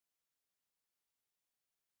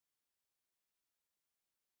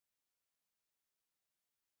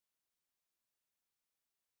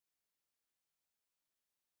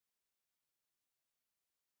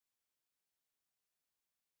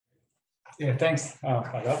Yeah, thanks,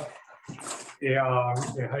 Kazhdan. Yeah,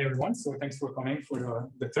 hi everyone. So thanks for coming for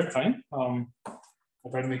the third time. I'll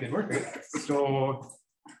try to make it work. So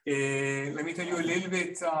let me tell you a little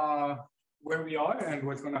bit where we are and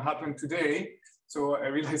what's going to happen today. So I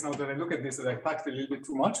realize now that I look at this that I packed a little bit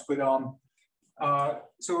too much. But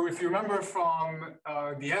so if you remember from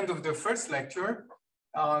the end of the first lecture,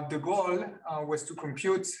 the goal was to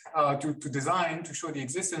compute, to design, to show the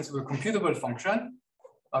existence of a computable function.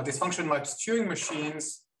 This function maps Turing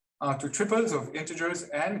machines to triples of integers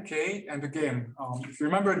n, k, and the game. If you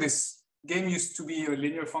remember, this game used to be a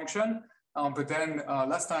linear function, but then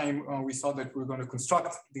last time we saw that we're going to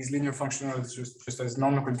construct these linear functions just as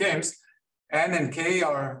non-local games. N and k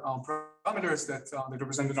are parameters that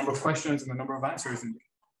represent the number of questions and the number of answers in the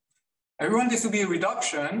game. And we want this to be a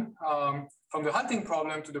reduction from the hunting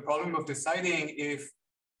problem to the problem of deciding if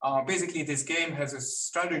basically this game has a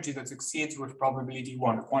strategy that succeeds with probability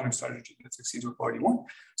 1, a quantum strategy that succeeds with probability 1.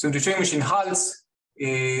 So if the Turing machine halts,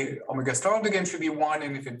 omega star of the game should be 1,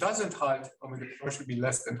 and if it doesn't halt, omega star should be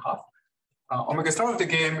less than half. Omega star of the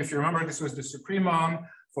game, if you remember, this was the supremum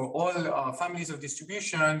for all families of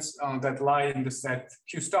distributions that lie in the set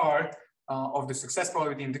Q star of the success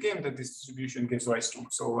probability in the game that this distribution gives rise to.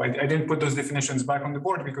 So I didn't put those definitions back on the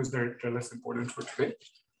board because they're less important for today.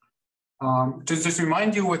 Just to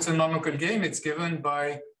remind you what's a non-local game, it's given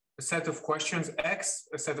by a set of questions X,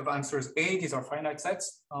 a set of answers A, these are finite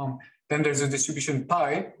sets. Then there's a distribution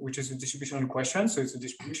pi, which is a distribution on questions. So it's a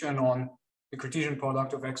distribution on the Cartesian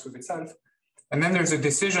product of X with itself. And then there's a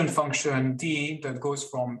decision function D that goes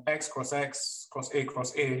from X cross A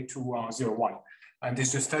cross A to 0, 1. And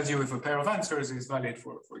this just tells you if a pair of answers is valid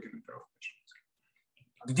for a given pair of questions.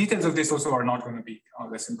 The details of this also are not going to be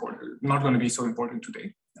less important, not going to be so important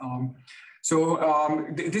today.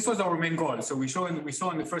 This was our main goal. So we saw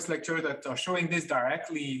in the first lecture that showing this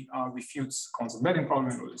directly refutes constant embedding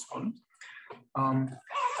problem and all these problems.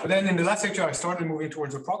 But then in the last lecture, I started moving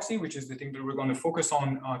towards a proxy, which is the thing that we're going to focus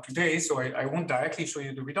on today. So I won't directly show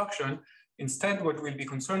you the reduction. Instead, what we'll be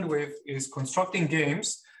concerned with is constructing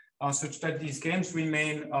games such that these games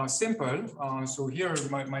remain simple. So here,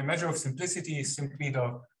 my measure of simplicity is simply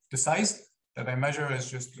the size that I measure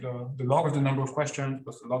as just the log of the number of questions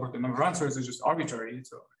plus the log of the number of answers is just arbitrary.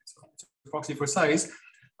 It's a proxy for size.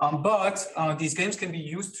 But these games can be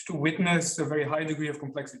used to witness a very high degree of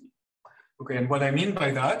complexity. Okay, and what I mean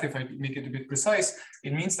by that, if I make it a bit precise,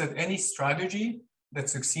 it means that any strategy that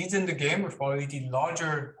succeeds in the game with probability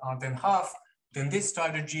larger than half, then this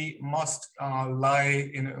strategy must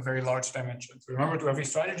lie in a very large dimension. So remember, to every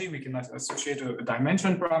strategy, we can associate a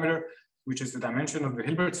dimension parameter, which is the dimension of the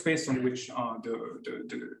Hilbert space on which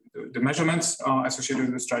the measurements associated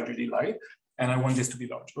with the strategy lie. And I want this to be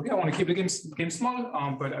large. Okay, I want to keep the game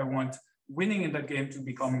small, but I want winning in that game to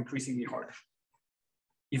become increasingly hard.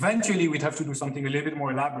 Eventually, we'd have to do something a little bit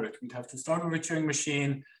more elaborate. We'd have to start with a Turing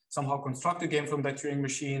machine, somehow construct a game from that Turing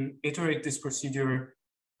machine, iterate this procedure.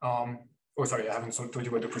 Oh, sorry, I haven't told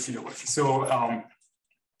you what the procedure was. So,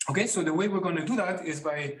 okay, so the way we're going to do that is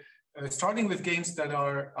by starting with games that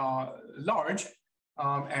are large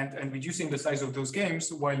and reducing the size of those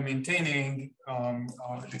games while maintaining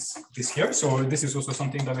this here. So this is also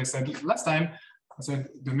something that I said last time. I said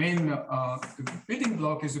the main the building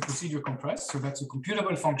block is a procedure compressed. So that's a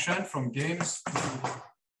computable function from games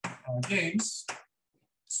to games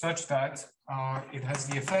such that it has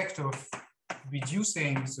the effect of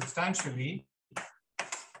reducing substantially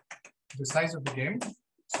the size of the game.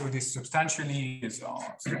 So this substantially is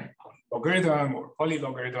logarithm or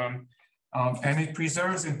polylogarithm, and it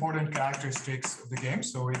preserves important characteristics of the game.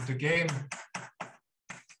 So if the game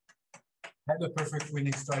had a perfect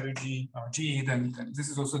winning strategy G, then this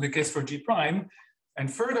is also the case for G prime.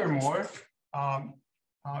 And furthermore,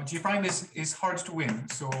 G prime is hard to win.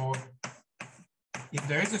 So if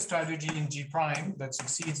there is a strategy in G prime that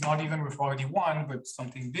succeeds not even with probability 1, but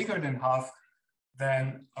something bigger than half,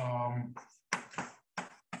 then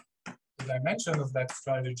the dimension of that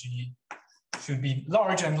strategy should be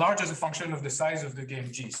large, and large as a function of the size of the game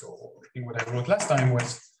G. So I think what I wrote last time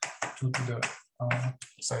was 2 to the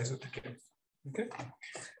size of the game. Okay.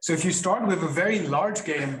 So if you start with a very large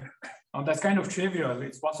game, that's kind of trivial.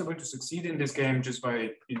 It's possible to succeed in this game just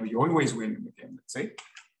by, you always win in the game, let's say.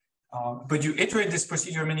 But you iterate this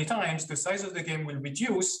procedure many times, the size of the game will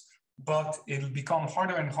reduce, but it'll become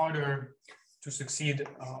harder and harder to succeed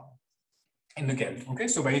in the game. Okay,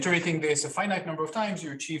 so by iterating this a finite number of times,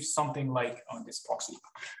 you achieve something like this proxy.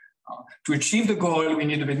 To achieve the goal, we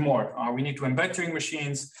need a bit more. We need to embed Turing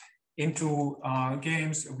machines into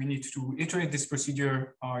games. We need to iterate this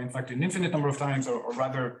procedure, in fact, an infinite number of times, or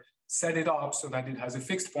rather set it up so that it has a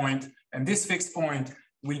fixed point, and this fixed point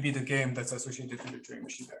will be the game that's associated to the Turing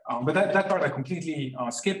machine there. But that part I completely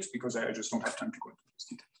skipped because I just don't have time to go into those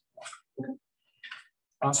details. Okay.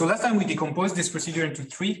 So last time we decomposed this procedure into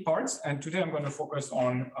 3 parts, and today I'm going to focus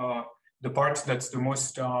on the part that's the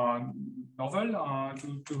most novel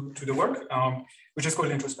to the work, which is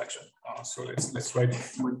called introspection. So let's write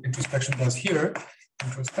what introspection does here.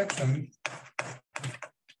 Introspection.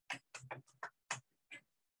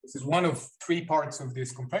 This is one of 3 parts of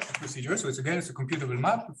this compression procedure. So it's a computable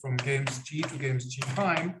map from games G to games G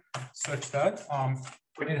prime, such that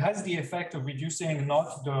when it has the effect of reducing not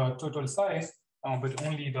the total size, but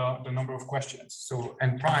only the number of questions. So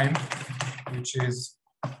n prime, which is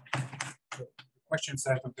the question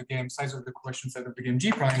set of the game, size of the question set of the game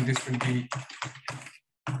G prime, this will be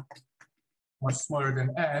much smaller than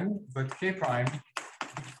n, but k prime,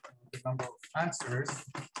 the number of answers,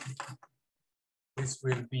 this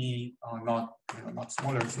will be not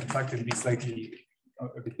smaller. So in fact, it'll be slightly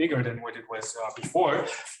a bit bigger than what it was before.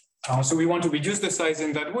 So we want to reduce the size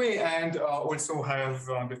in that way, and also have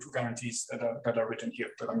the 2 guarantees that are written here,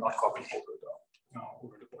 but I'm not copying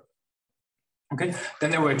over the board. Okay.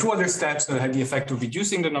 Then there were 2 other steps that had the effect of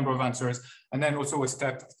reducing the number of answers, and then also a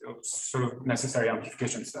step, sort of necessary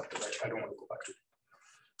amplification step that I don't want to go back to.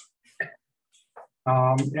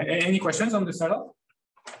 Any questions on the setup?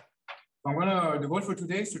 The goal for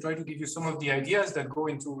today is to try to give you some of the ideas that go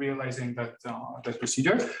into realizing that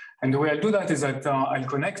procedure. And the way I'll do that is that I'll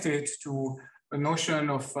connect it to a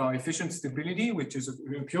notion of efficient stability, which is a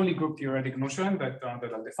purely group theoretic notion that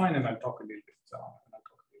I'll define, and I'll talk a little bit.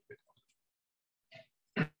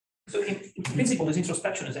 So in principle, this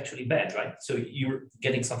introspection is actually bad, right? So you're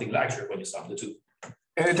getting something larger when you sum the 2.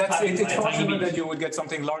 It's possible that you would get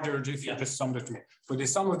something larger if you just sum the 2. But the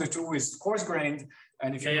sum of the 2 is coarse-grained,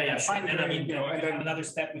 and if you find and then another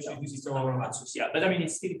step which uses the number of answers. Yeah, but I mean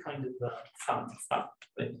it's still kind of fun.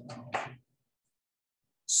 But,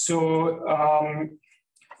 So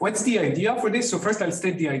what's the idea for this? So first I'll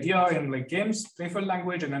state the idea in like games, playful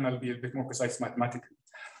language, and then I'll be a bit more precise mathematically.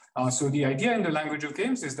 So the idea in the language of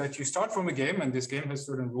games is that you start from a game, and this game has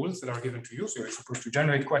certain rules that are given to you. So you're supposed to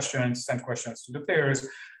generate questions, send questions to the players,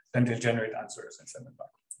 then they'll generate answers and send them back.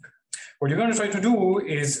 What you're going to try to do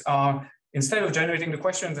is, instead of generating the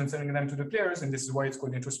questions and sending them to the players, and this is why it's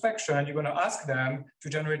called introspection, you're going to ask them to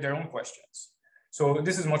generate their own questions. So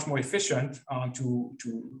this is much more efficient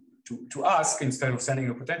to ask. Instead of sending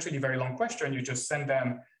a potentially very long question, you just send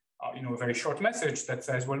them a very short message that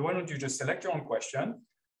says, well, why don't you just select your own question,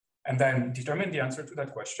 and then determine the answer to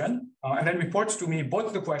that question, and then report to me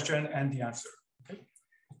both the question and the answer. Okay?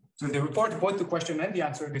 So they report both the question and the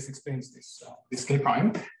answer. This explains this k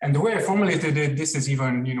prime. And the way I formulated it, this is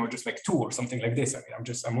even just like 2 or something like this. I mean,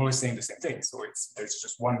 I'm always saying the same thing. So there's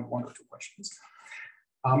just one or 2 questions.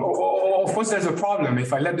 Of course, there's a problem.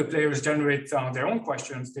 If I let the players generate their own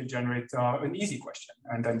questions, they generate an easy question,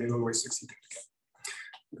 and then they'll always succeed again.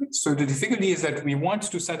 So the difficulty is that we want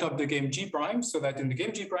to set up the game G prime so that in the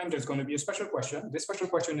game G prime, there's going to be a special question. This special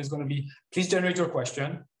question is going to be, please generate your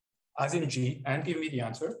question as in G and give me the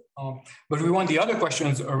answer. But we want the other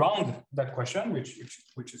questions around that question, which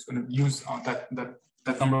is going to use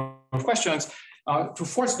that number of questions to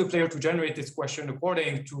force the player to generate this question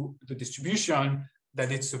according to the distribution that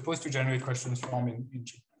it's supposed to generate questions from in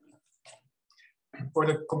G. For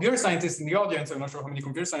the computer scientists in the audience, I'm not sure how many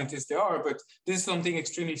computer scientists there are, but this is something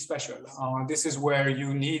extremely special. This is where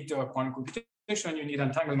you need quantum computation, you need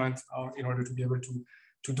entanglement in order to be able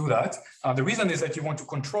to do that. The reason is that you want to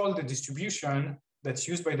control the distribution that's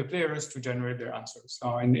used by the players to generate their answers.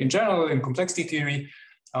 In general, in complexity theory,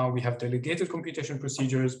 we have delegated computation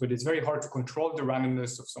procedures, but it's very hard to control the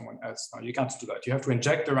randomness of someone else. You can't do that. You have to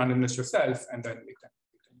inject the randomness yourself and then make them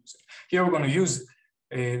use it. Here we're going to use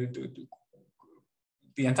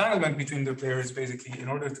the entanglement between the players basically in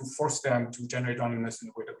order to force them to generate randomness in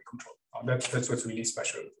a way that we control. That's what's really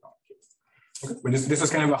special. Okay. But this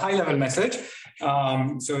was kind of a high-level message.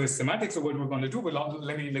 So the semantics of what we're going to do, but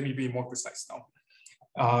let me be more precise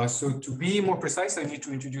now. So to be more precise, I need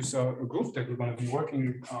to introduce a group that we're going to be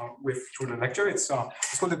working with through the lecture. It's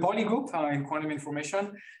called the poly group in quantum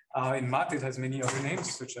information. In math, it has many other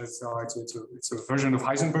names, such as it's a version of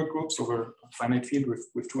Heisenberg groups over a finite field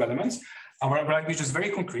with 2 elements. But I'll be just very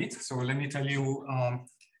concrete. So let me tell you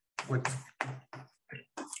what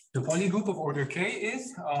the poly group of order k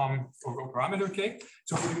is, or parameter k.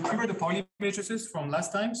 So if you remember the poly matrices from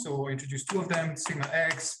last time, so I introduced 2 of them, sigma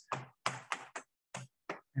x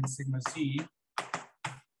and sigma z.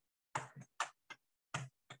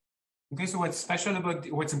 Okay, so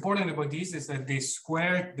what's important about these is that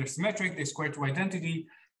they're symmetric, they square to identity,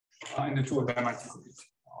 and the two of them anticommute.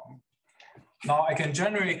 Now I can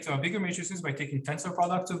generate bigger matrices by taking tensor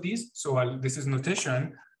products of these. So this is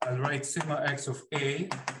notation. I'll write sigma x of A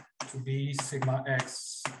to be sigma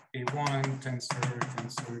x A1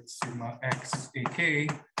 tensor sigma x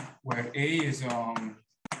AK, where A is a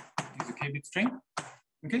k-bit string.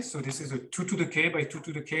 Okay, so this is a 2 to the k by 2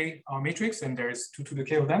 to the k matrix, and there's 2 to the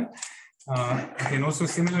k of them. I can also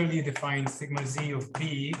similarly define sigma z of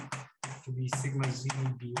B to be sigma z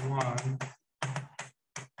B1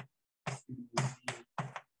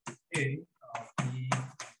 A of B.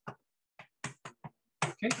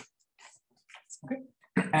 Okay.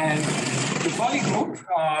 And the polygroup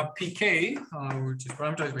PK, which is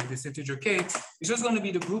parameterized by this integer k, is just going to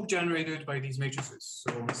be the group generated by these matrices.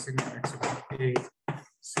 So sigma x of A,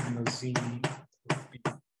 sigma z of B.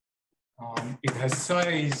 It has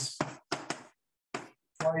size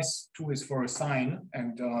twice 2 is for a sign,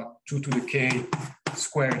 and 2 to the k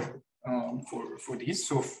squared for these.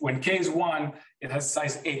 So when k is 1, it has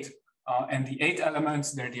size 8. And the 8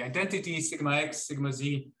 elements, they're the identity, sigma x, sigma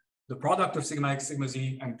z, the product of sigma x, sigma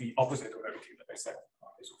z, and the opposite of everything that I said.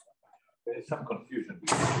 There's some confusion.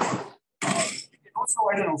 Also,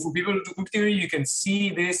 I don't know, for people who do group theory, you can see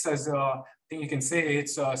this as a thing you can say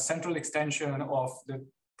it's a central extension of the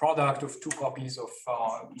product of 2 copies of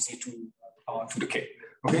Z2 to the k.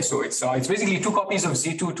 Okay, so it's basically 2 copies of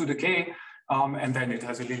Z2 to the k, and then it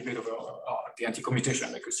has a little bit of the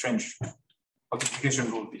anti-commutation, like a strange multiplication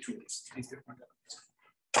rule between these different elements.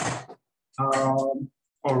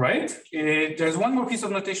 All right, there's one more piece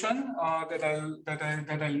of notation that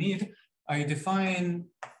I'll need. I define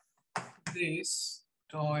this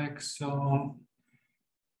tau x. Sorry.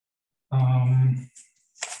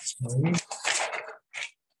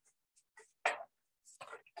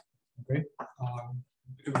 Okay.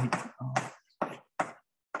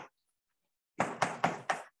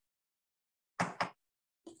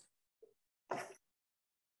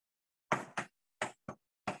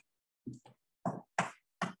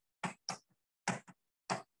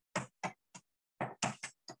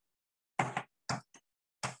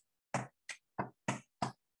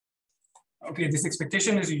 Okay, this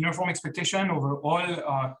expectation is a uniform expectation over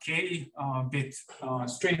all k-bit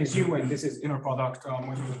strings U, and this is inner product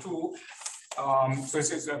modulo 2. So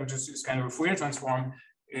it's kind of a Fourier transform.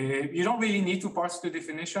 You don't really need to parse the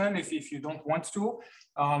definition if you don't want to.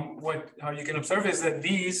 How you can observe is that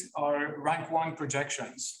these are rank 1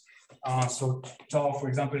 projections. So tau, for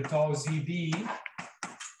example, tau ZB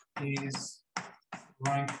is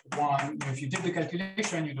rank 1. If you did the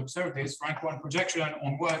calculation, you'd observe this rank 1 projection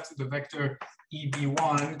on what? The vector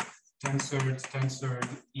EB1 tensored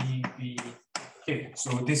EBK. So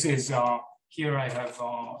this is here I have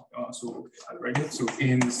so I'll write it. So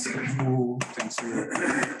in U tensored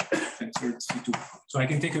C2. So I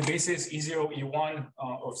can take a basis E0 E1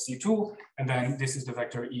 of C2, and then this is the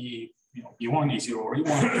vector E1 E0 or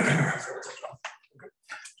E1.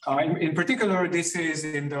 In particular, this is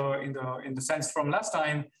in the sense from last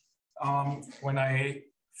time when I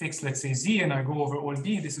fix, let's say, Z and I go over all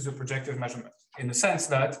B. This is a projective measurement in the sense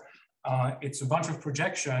that it's a bunch of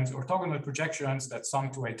projections, orthogonal projections that sum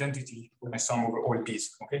to identity when I sum over all B's.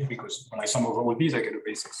 Okay, because when I sum over all B's, I get a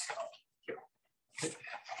basis here. Okay.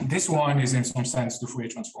 This one is in some sense the Fourier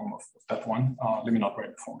transform of that one. Let me not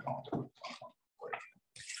write the formula.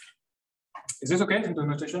 Is this okay? The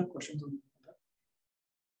notation questions?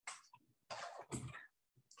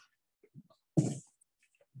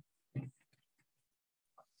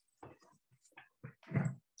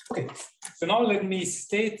 Okay, so now let me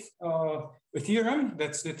state a theorem.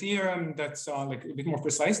 That's the theorem that's like a bit more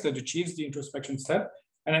precise, that achieves the introspection step.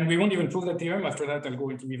 And then we won't even prove that theorem. After that, I'll go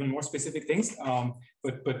into even more specific things.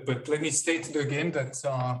 But let me state again that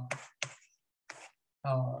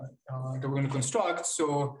we're going to construct.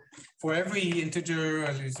 So for every integer,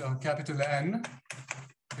 is capital N,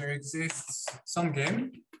 there exists some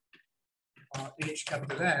game, H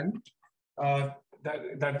capital N,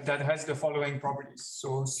 that has the following properties.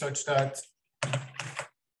 So such that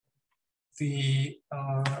the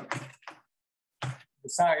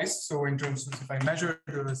size, so in terms of if I measure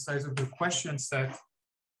the size of the question set,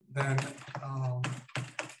 then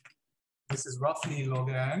this is roughly log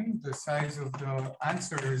n. The size of the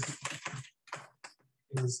answers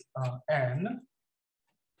is n.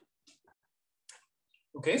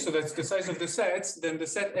 Okay, so that's the size of the sets. Then the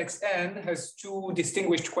set xn has 2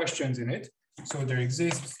 distinguished questions in it. So there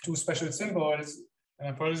exists 2 special symbols. And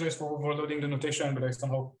I apologize for overloading the notation, but I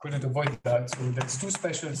somehow couldn't avoid that. So that's 2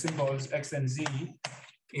 special symbols, x and z,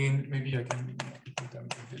 in, maybe I can put them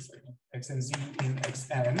like this, x and z in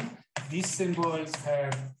xn. These symbols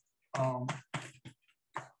have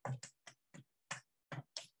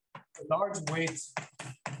large weight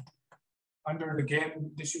under the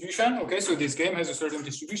game distribution. Okay, so this game has a certain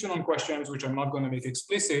distribution on questions, which I'm not going to make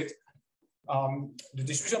explicit. The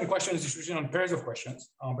distribution on questions is distribution on pairs of questions,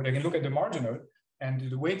 but I can look at the marginal, and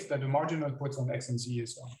the weight that the marginal puts on X and Z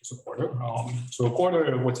is a quarter. So a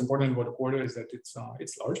quarter, what's important about a quarter is that it's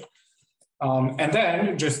large. And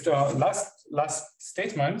then just last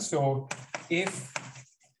statement. So if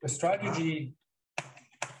the strategy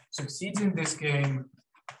succeeds in this game,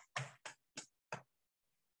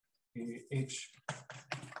 H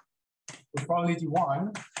with probability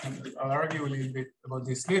 1, and I'll argue a little bit about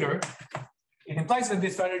this later, it implies that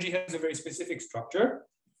this strategy has a very specific structure.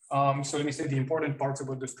 So let me say the important parts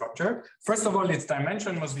about the structure. First of all, its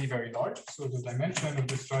dimension must be very large. So the dimension of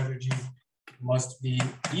the strategy must be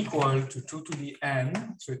equal to 2 to the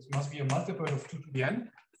n. So it must be a multiple of 2 to the n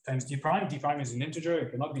times d prime. D prime is an integer,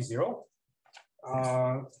 it cannot be 0.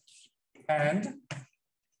 And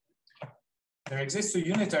there exists a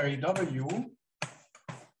unitary W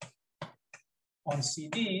on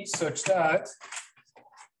CD such that,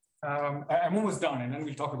 I'm almost done, and then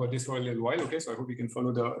we'll talk about this for a little while, okay? So I hope you can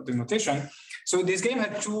follow the notation. So this game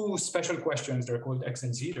had two special questions. They're called X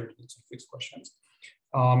and Z, they're fixed questions.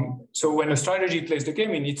 So when a strategy plays the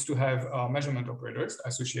game, it needs to have measurement operators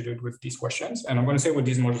associated with these questions. And I'm going to say what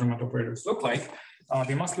these measurement operators look like.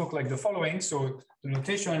 They must look like the following. So the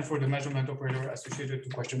notation for the measurement operator associated to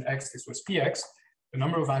question X, this was Px. The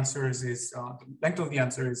number of answers is, the length of the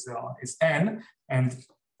answer is n. And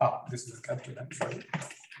this is a capital N, sorry.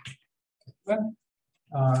 Pxa.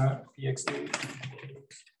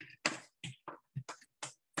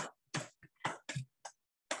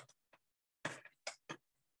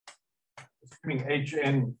 Assuming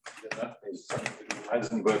Hn is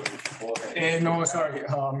Heisenberg before. No, sorry.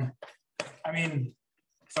 I mean,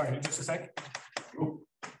 sorry, just a sec. It's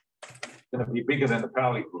going to be bigger than the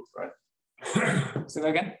Pauli group, right? Say that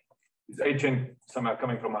again. Is Hn somehow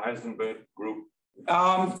coming from a Heisenberg group?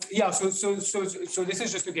 Yeah. So this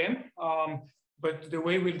is just a game. But the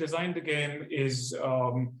way we'll design the game is,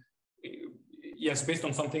 yes, based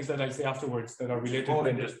on some things that I'll say afterwards that are related. More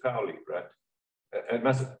than just Pauli, right? It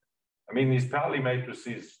must. I mean, these Pauli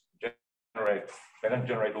matrices they don't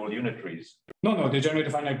generate all unitaries. No, they generate a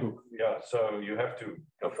finite group. Yeah, so you have to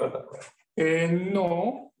go further, right?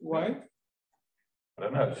 No, why? I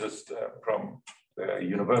don't know, it's just from the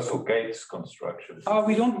universal gates construction.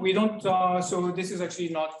 We don't, so this is actually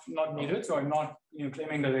not needed, so I'm not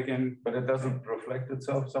claiming that I can. But it doesn't reflect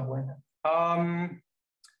itself somewhere?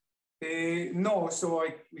 No, so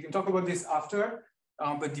we can talk about this after,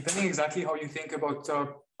 but depending exactly how you think about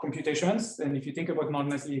computations, and if you think about not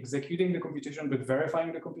necessarily executing the computation, but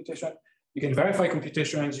verifying the computation, you can verify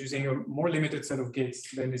computations using a more limited set of gates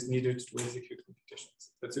than is needed to execute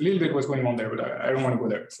computations. That's a little bit what's going on there, but I don't want to go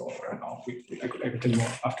there. So right now, I could tell you more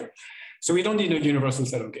after. So we don't need a universal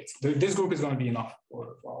set of gates. This group is going to be enough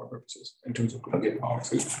for our purposes in terms of group.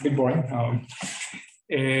 So it's a bit boring.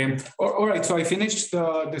 All right, so I finished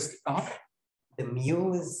this. The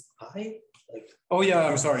mu is pi? Oh yeah,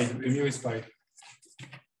 I'm sorry, the mu is pi.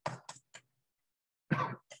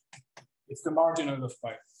 It's the marginal of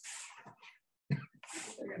pi.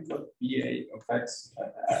 BA of X.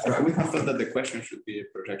 We can thought that the question should be a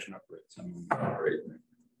projection operator.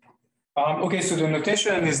 Okay, so the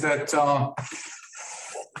notation is that for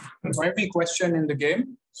every question in the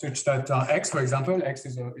game, such that X, for example, X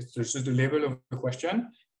is just the label of the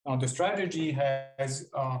question. The strategy has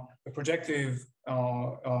a projective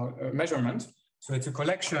measurement. So it's a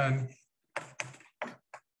collection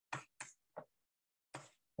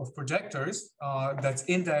of projectors that's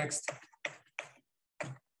indexed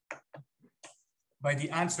by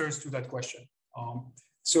the answers to that question.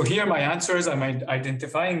 So here my answers, I'm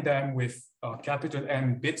identifying them with capital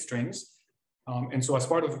M bit strings. And so as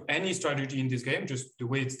part of any strategy in this game, just the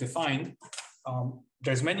way it's defined,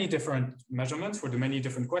 there's many different measurements for the many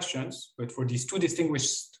different questions, but for these two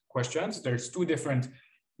distinguished questions, there's two different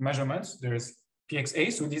measurements. There's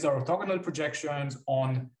Pxa, so these are orthogonal projections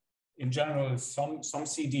on, in general, some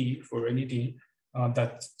CD for any D,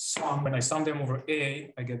 that sum, when I sum them over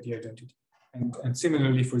A, I get the identity. And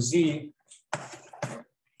similarly for Z,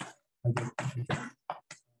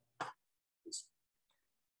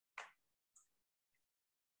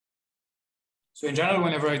 so in general,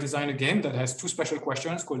 whenever I design a game that has two special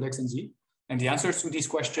questions called X and Z, and the answers to these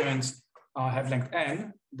questions have length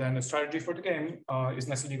n, then the strategy for the game is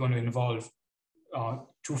necessarily going to involve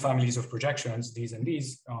two families of projections, these and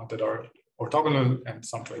these, that are orthogonal and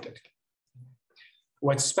sum to identity.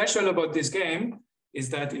 What's special about this game is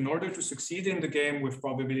that in order to succeed in the game with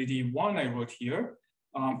probability 1 I wrote here,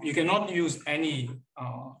 you cannot use any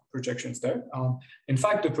projections there. In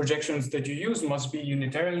fact, the projections that you use must be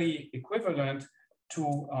unitarily equivalent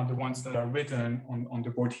to the ones that are written on the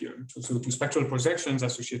board here. So to spectral projections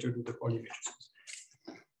associated with the Pauli matrices.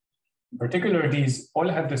 In particular, these all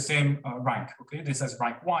have the same rank. Okay, this has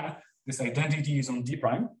rank 1. This identity is on D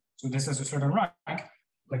prime. So this has a certain rank.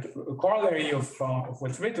 Like a corollary of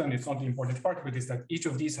what's written, it's not the important part, but is that each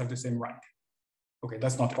of these have the same rank. Okay,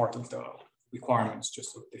 that's not part of the requirements,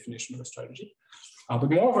 just a definition of a strategy. But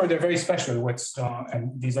moreover, they're very special.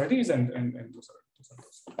 And these are these, and those are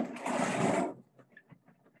those.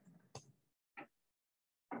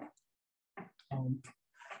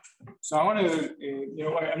 So I want to,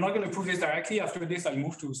 I'm not going to prove this directly. After this, I'll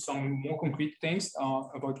move to some more concrete things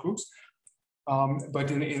about groups.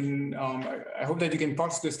 But I hope that you can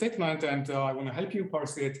parse the statement, and I want to help you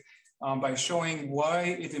parse it by showing why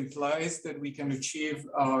it implies that we can achieve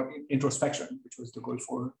introspection, which was the goal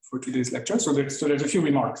for today's lecture. So there's a few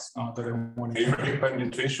remarks that I want to make. By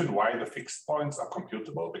intuition, why the fixed points are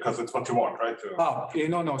computable? Because it's what you want, right?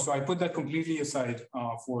 No. So I put that completely aside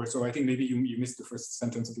so I think maybe you missed the first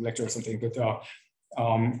sentence of the lecture or something, but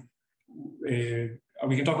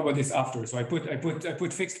we can talk about this after. So I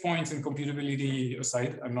put fixed points and computability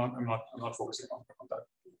aside. I'm not focusing on that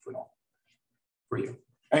for now for you.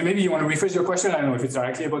 And maybe you want to rephrase your question. I don't know if it's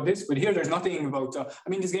directly about this, but here there's nothing about.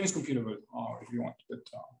 This game is computable if you want, but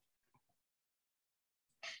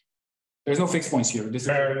there's no fixed points here. This is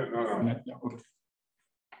okay.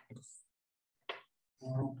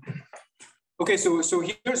 Okay, so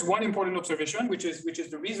here's one important observation, which is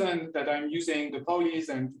the reason that I'm using the Paulis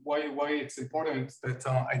and why it's important that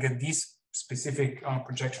I get these specific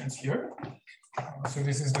projections here. So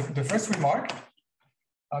this is the first remark.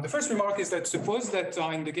 The first remark is that suppose that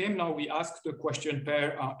in the game now we ask the question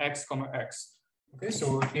pair x, x. Okay,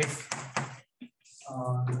 so if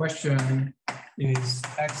the question is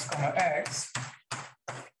x, x,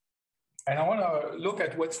 and I want to look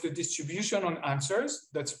at what's the distribution on answers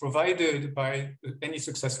that's provided by any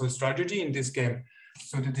successful strategy in this game.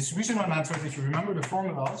 So the distribution on answers, if you remember the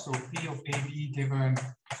formula, so P of AB given,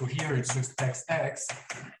 so here it's just XX,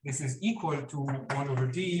 this is equal to 1 over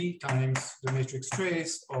D times the matrix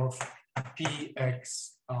trace of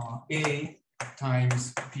PX A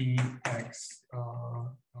times PX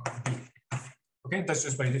B. Okay, that's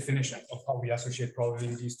just by definition of how we associate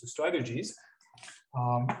probabilities to strategies.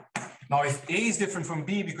 Now, if A is different from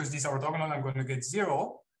B, because these are orthogonal, I'm going to get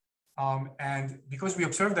 0. And because we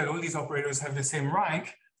observe that all these operators have the same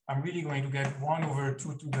rank, I'm really going to get 1 over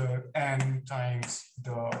 2 to the n times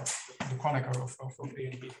the Kronecker of A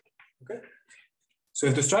and B. Okay. So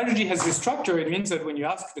if the strategy has this structure, it means that when you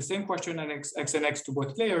ask the same question and x and x to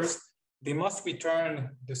both players, they must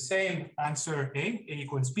return the same answer A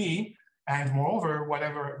equals B, and moreover,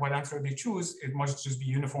 what answer they choose, it must just be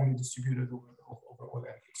uniformly distributed over all the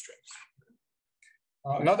n strings.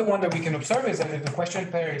 Another one that we can observe is that if the question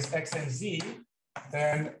pair is x and z,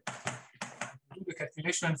 then do the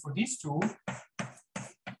calculation for these two.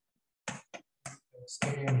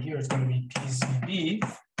 And here it's going to be PZB.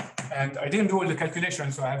 And I didn't do all the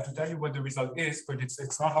calculations, so I have to tell you what the result is, but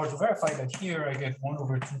it's not hard to verify that here I get 1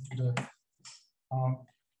 over 2 to the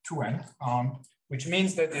 2n, which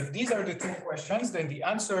means that if these are the two questions, then the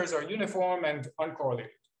answers are uniform and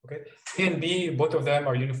uncorrelated. Okay, A and B, both of them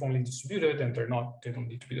are uniformly distributed, and they don't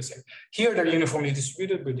need to be the same. Here they're uniformly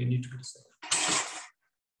distributed, but they need to be the same.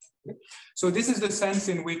 Okay. So this is the sense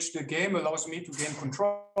in which the game allows me to gain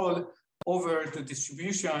control over the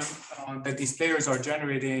distribution that these players are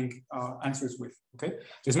generating answers with. Okay,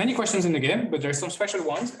 there's many questions in the game, but there's some special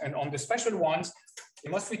ones, and on the special ones, they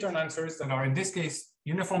must return answers that are in this case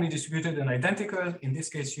uniformly distributed and identical. In this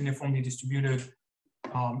case, uniformly distributed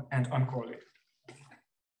and uncorrelated.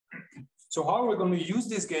 So how are we going to use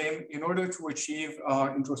this game in order to achieve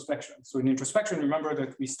introspection? So in introspection, remember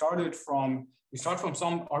that we start from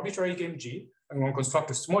some arbitrary game G, and we want to construct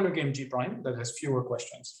a smaller game G prime that has fewer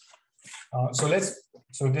questions. So this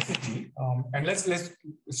is G, and let's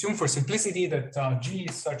assume for simplicity that G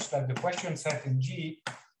is such that the question set in G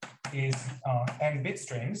is n bit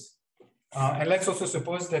strings, and let's also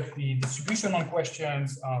suppose that the distribution on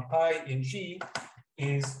questions pi in G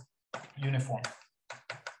is uniform.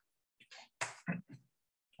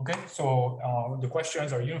 Okay, so the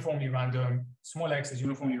questions are uniformly random. Small x is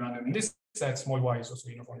uniformly random in this set. Small y is also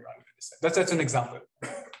uniformly random in this set. That's an example.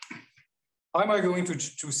 How am I going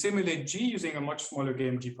to simulate G using a much smaller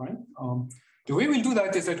game G prime? The way we'll do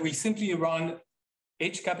that is that we simply run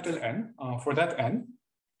H capital N for that N.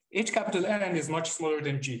 H capital N is much smaller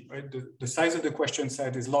than G, right? The size of the question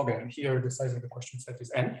set is log n. Here, the size of the question set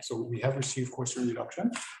is n. So we have received Courser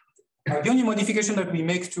reduction. The only modification that we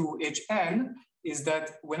make to Hn is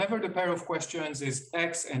that whenever the pair of questions is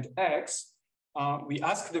X and X, we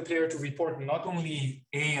ask the player to report not only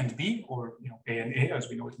A and B, or A and A, as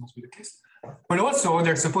we know it must be the case, but also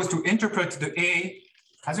they're supposed to interpret the A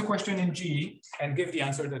as a question in G and give the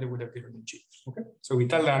answer that they would have given in G. Okay, so we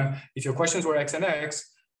tell them if your questions were X and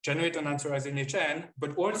X, generate an answer as in Hn,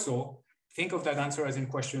 but also think of that answer as in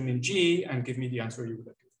question in G and give me the answer you would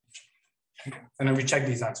have given in G. Okay. And then we check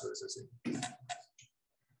these answers as in.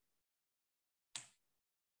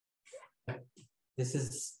 This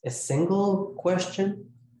is a single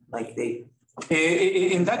question, like they.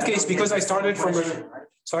 In that case, because I started from a,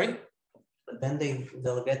 sorry? But then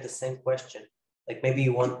they'll get the same question. Like maybe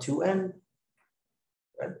you want 2n?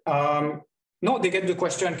 Right? No, they get the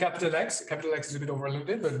question capital X. Capital X is a bit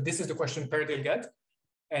overloaded, but this is the question pair they'll get.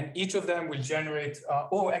 And each of them will generate,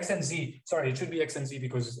 X and Z. Sorry, it should be X and Z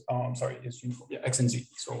because, sorry, it's uniform. Yeah, X and Z.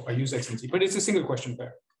 So I use X and Z, but it's a single question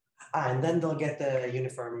pair. And then they'll get a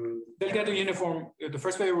uniform. They'll get a uniform, the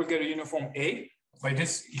first player will get a uniform A. By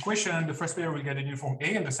this equation, the first player will get a uniform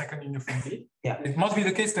A and the second uniform B. Yeah. It must be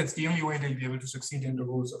the case that's the only way they'll be able to succeed in the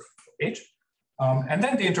rules of H. And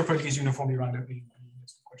then they interpret these uniformly randomly.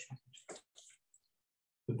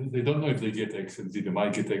 They don't know if they get X and Z, they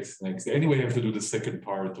might get X and X. Anyway, you have to do the second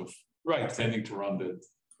part of pretending to run that.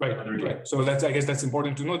 Right. So that's, I guess that's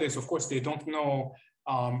important to know this. Of course, they don't know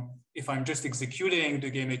if I'm just executing the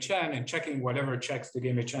game HN and checking whatever checks the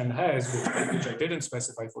game HN has, which I didn't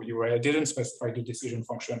specify for you, right? I didn't specify the decision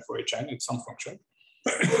function for HN, it's some function.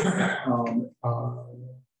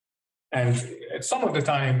 And at some of the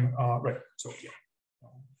time, right, so yeah.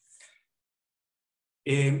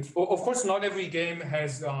 Of course, not every game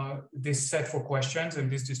has this set for questions and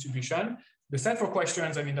this distribution. The set for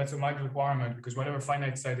questions, I mean, that's a mild requirement because whatever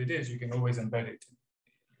finite set it is, you can always embed it.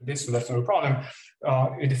 So that's not a problem.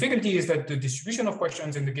 The difficulty is that the distribution of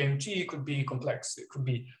questions in the game G could be complex. It could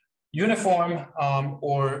be uniform,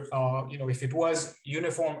 or if it was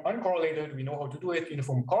uniform uncorrelated, we know how to do it.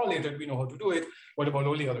 Uniform correlated, we know how to do it. What about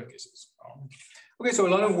all the other cases? Okay, so a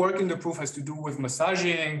lot of work in the proof has to do with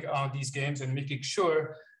massaging these games and making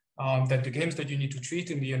sure that the games that you need to treat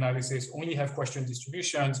in the analysis only have question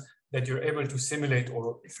distributions that you're able to simulate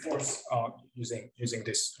or force using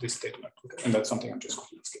this statement. Okay? And that's something I'm just going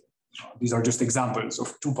to explain. These are just examples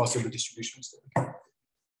of two possible distributions.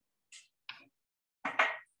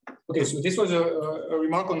 Okay, so this was a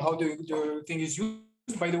remark on how the thing is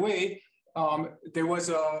used. By the way, there was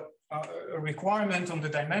a requirement on the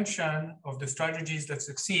dimension of the strategies that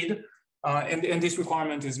succeed, and this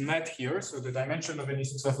requirement is met here. So the dimension of any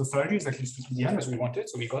successful strategy is at least 2n as we wanted,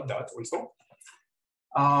 so we got that also.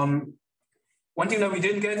 One thing that we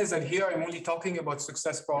didn't get is that here I'm only talking about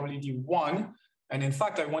success probability 1, and in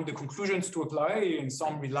fact I want the conclusions to apply in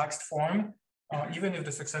some relaxed form, even if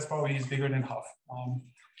the success probability is bigger than half.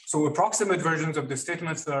 So approximate versions of the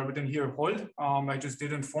statements that are written here hold. I just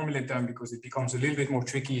didn't formulate them because it becomes a little bit more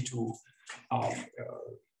tricky to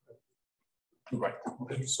write.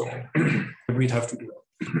 Okay, so we'd have to do that.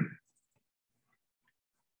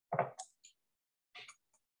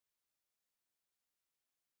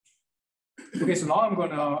 Okay, so now I'm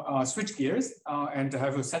going to switch gears and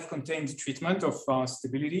have a self-contained treatment of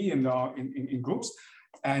stability in groups.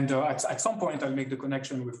 And at some point, I'll make the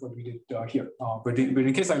connection with what we did here. But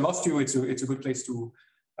in case I lost you, it's a good place to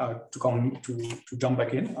jump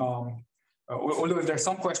back in. Although there are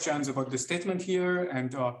some questions about the statement here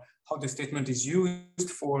and how the statement is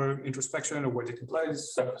used for introspection or what it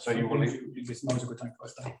implies. So you will leave. This now's a good time for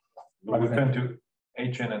us. Will we turn to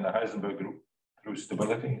HN and the Heisenberg group through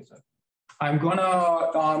stability? Is that? I'm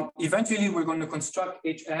gonna eventually we're going to construct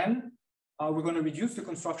HN. We're going to reduce the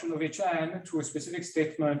construction of HN to a specific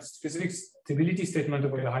stability statement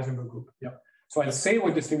of the Heisenberg group. Yeah. So I'll say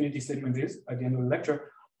what the stability statement is at the end of the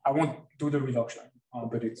lecture. I won't do the reduction,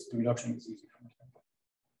 but the reduction is easy.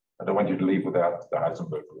 I don't want you to leave without the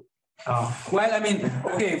Heisenberg group. Well, I mean,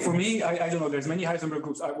 okay, for me, I don't know. There's many Heisenberg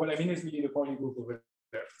groups. What I mean is we need a Pauli group over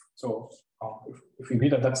there. So if we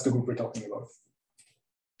read that, that's the group we're talking about.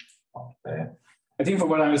 I think for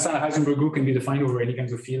what I understand, a Heisenberg group can be defined over any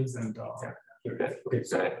kinds of fields and okay,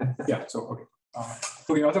 so yeah, so okay.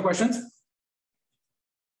 Okay, other questions?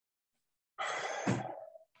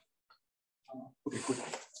 Okay, cool.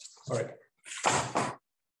 All right.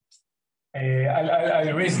 I'll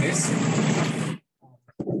erase this.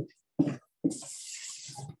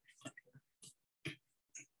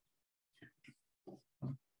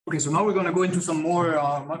 Okay, so now we're going to go into some more,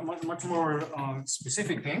 much more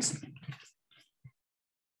specific things.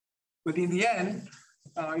 But in the end,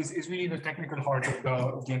 is really the technical heart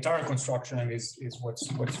of the entire construction is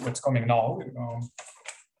what's coming now.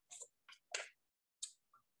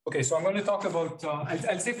 Okay, so I'm going to talk about,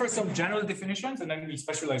 I'll say first some general definitions and then we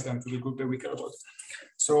specialize them to the group that we care about.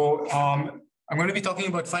 So I'm going to be talking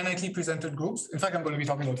about finitely presented groups. In fact, I'm going to be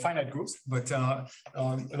talking about finite groups, but a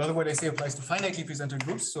lot of what I say applies to finitely presented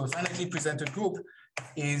groups. So a finitely presented group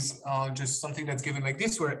is just something that's given like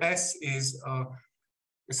this, where S is a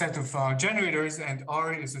set of generators and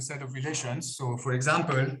R is a set of relations. So for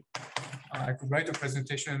example, I could write a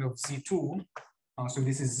presentation of Z2. So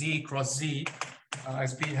this is Z cross Z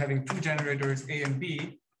as B having two generators A and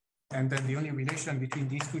B. And then the only relation between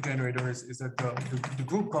these two generators is that the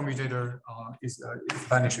group commutator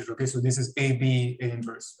vanishes. Okay, so this is AB, A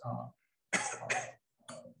inverse,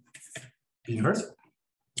 B inverse.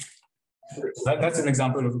 So that's an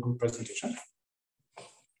example of a group presentation.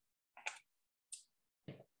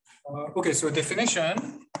 Okay, so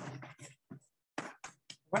definition. I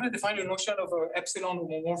want to define the notion of an epsilon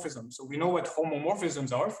homomorphism. So we know what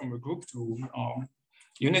homomorphisms are from a group to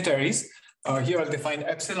unitaries. Here I'll define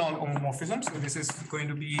epsilon homomorphism. So this is going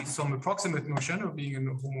to be some approximate notion of being a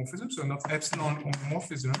homomorphism. So not epsilon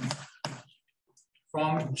homomorphism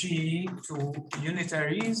from G to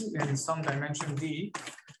unitaries in some dimension D.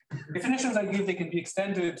 The definitions I give, they can be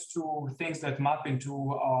extended to things that map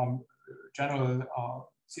into general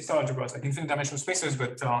C-star algebras, like infinite dimensional spaces,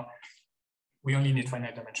 but we only need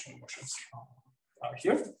finite dimensional motions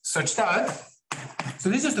here, such that, so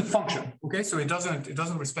this is the function, okay? So it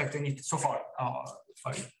doesn't respect any so far.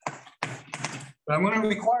 But I'm going to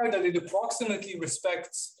require that it approximately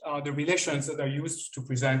respects the relations that are used to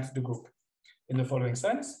present the group in the following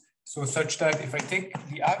sense. So such that if I take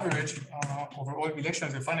the average over all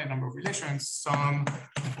relations, a finite number of relations, sum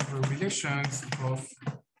over relations of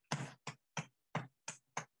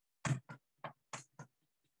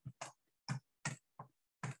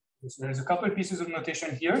so there's a couple of pieces of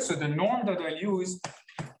notation here. So the norm that I use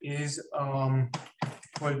is the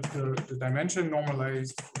dimension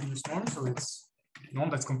normalized Frobenius norm. So it's a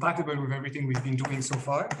norm that's compatible with everything we've been doing so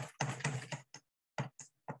far.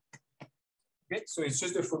 Okay, so it's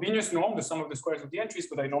just the Frobenius norm, the sum of the squares of the entries,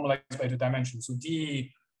 but I normalize by the dimension. So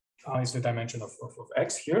D is the dimension of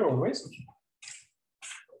X here always.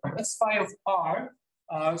 That's phi of R.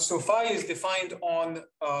 So phi is defined on,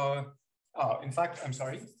 in fact, I'm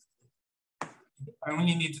sorry. I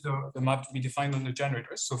only need the map to be defined on the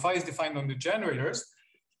generators. So phi is defined on the generators.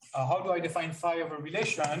 How do I define phi of a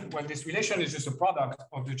relation? Well, this relation is just a product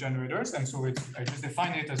of the generators. And so I just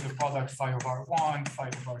define it as a product phi of R1, phi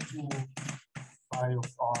of R2, phi of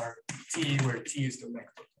RT, where T is the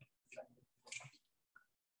length of the generators.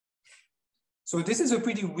 So this is a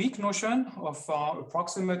pretty weak notion of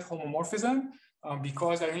approximate homomorphism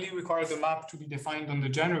because I only require the map to be defined on the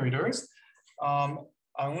generators.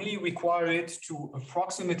 I only require it to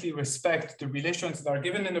approximately respect the relations that are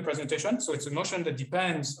given in the presentation. So it's a notion that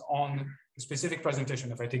depends on the specific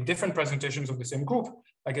presentation. If I take different presentations of the same group,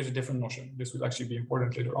 I get a different notion. This will actually be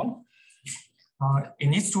important later on. It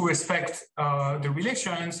needs to respect the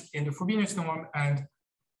relations in the Frobenius norm. And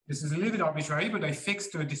this is a little bit arbitrary, but I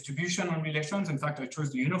fixed the distribution on relations. In fact, I chose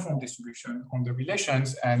the uniform distribution on the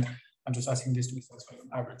relations, and I'm just asking this to be satisfied on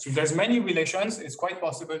average. So there's many relations. It's quite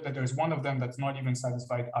possible that there's one of them that's not even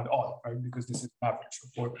satisfied at all, right? Because this is average. So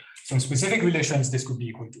for some specific relations, this could be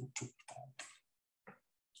equal to 2.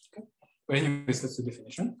 Okay. But anyways, that's the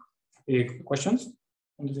definition. Any questions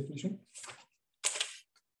on the definition?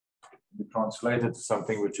 You translate it to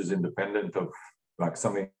something which is independent of like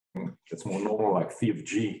something that's more normal, like phi of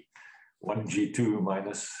G, 1G2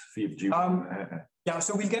 minus phi of G1. Yeah,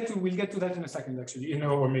 so we'll get to that in a second, actually,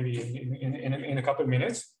 or maybe in a couple of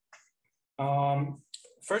minutes.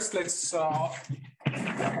 First, let's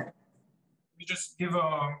we just give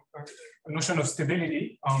a notion of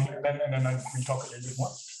stability, and then we'll talk a little bit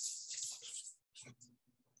more.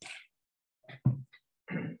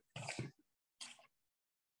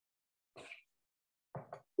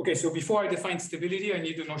 Okay, so before I define stability, I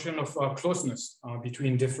need a notion of closeness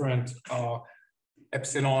between different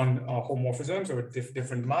epsilon homomorphisms or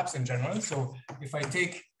different maps in general. So if I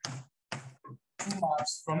take two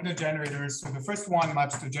maps from the generators, so the first one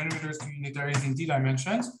maps the generators to unitaries in D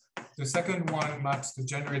dimensions. The second one maps the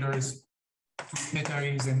generators to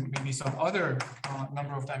unitaries in maybe some other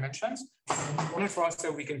number of dimensions. So in order for us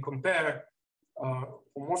that we can compare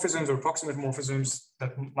homomorphisms or approximate morphisms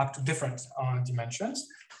that map to different dimensions.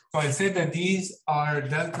 So I'd say that these are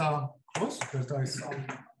delta close, delta is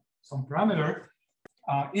some parameter.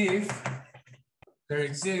 if there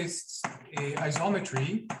exists a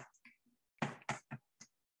isometry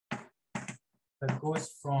that goes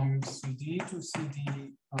from CD to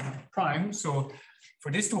CD prime. So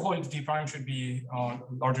for this to hold, D prime should be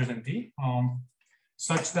larger than D,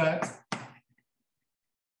 such that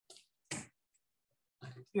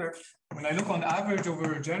here, when I look on average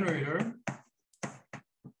over a generator,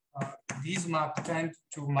 these tend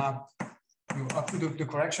to map up to the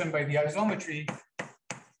correction by the isometry.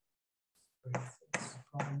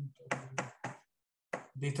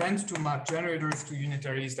 They tend to map generators to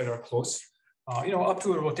unitaries that are close, up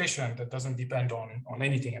to a rotation that doesn't depend on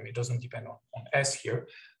anything. I mean, it doesn't depend on S here.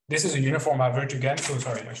 This is a uniform average again. So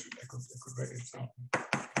sorry, I could write it. So.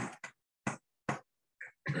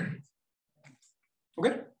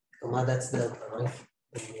 Okay. Well, that's delta, right?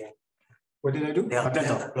 Yeah. What did I do?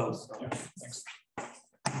 Delta close. Yeah, thanks.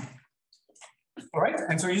 All right,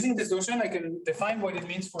 and so using this notion, I can define what it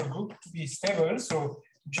means for a group to be stable. So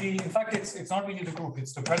G, in fact, it's not really the group,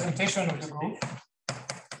 it's the presentation of the group.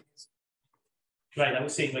 Right, I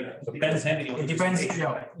was saying like it depends heavily on it depends,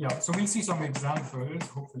 yeah. So we'll see some examples,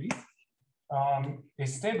 hopefully.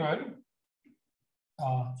 Is stable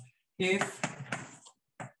if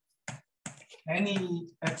any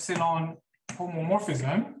epsilon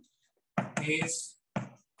homomorphism is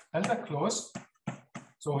delta close.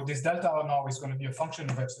 So this delta now is going to be a function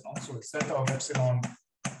of epsilon. So it's delta of epsilon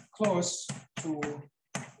close to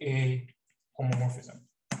a homomorphism.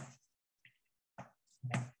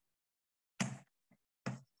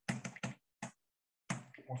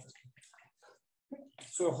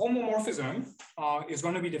 So a homomorphism is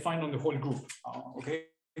going to be defined on the whole group. Okay,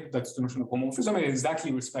 that's the notion of homomorphism. It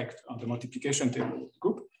exactly respect the multiplication table of the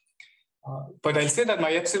group. But I'll say that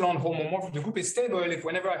my epsilon homomorphism, the group is stable if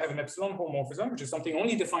whenever I have an epsilon homomorphism, which is something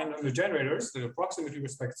only defined on the generators that approximately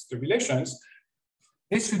respects the relations,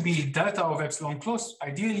 this should be delta of epsilon close.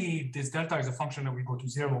 Ideally, this delta is a function that we go to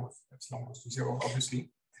zero, if epsilon goes to zero,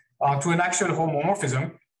 obviously, to an actual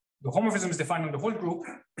homomorphism. The homomorphism is defined on the whole group.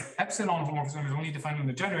 Epsilon homomorphism is only defined on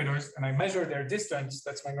the generators, and I measure their distance.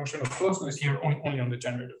 That's my notion of closeness here only on the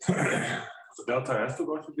generators. So delta has to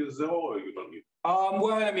go to be zero, or you don't need?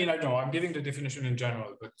 Well, I mean, I know I'm giving the definition in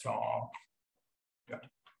general, but yeah.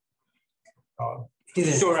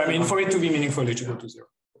 Sure, I mean, for it to be meaningful, it should go to zero.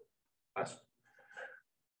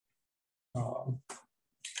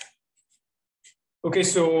 Okay,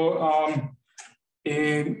 so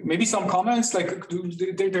maybe some comments, like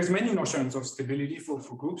there's many notions of stability for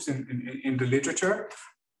groups in the literature.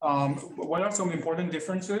 What are some important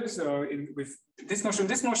differences with this notion?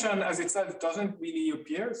 This notion as itself doesn't really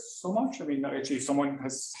appear so much. I mean, actually, if someone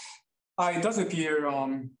has, it does appear,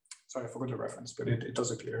 sorry, I forgot the reference, but it does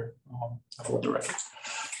appear, I forgot the reference.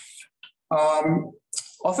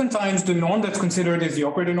 Oftentimes the norm that's considered is the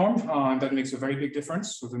operator norm. That makes a very big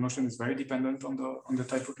difference. So the notion is very dependent on the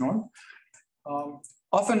type of norm.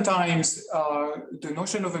 Oftentimes the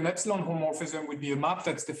notion of an epsilon homomorphism would be a map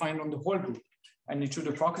that's defined on the whole group, and it should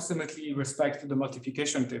approximately respect the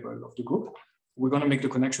multiplication table of the group. We're going to make the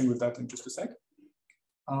connection with that in just a sec.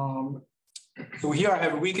 So here I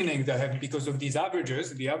have a weakening that I have because of these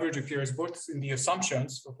averages. The average appears both in the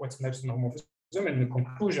assumptions of what's an epsilon homomorphism and in the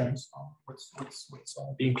conclusions, what's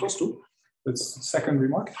being close to. That's the second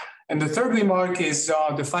remark. And the third remark is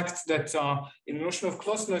the fact that in the notion of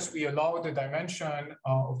closeness, we allow the dimension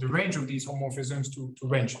of the range of these homomorphisms to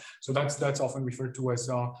range. So that's often referred to as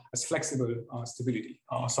flexible stability.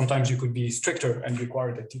 Sometimes you could be stricter and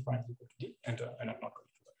require that T prime is equal to D, and I'm not going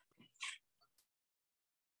to do that.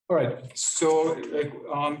 All right, so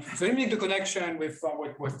so let me make the connection with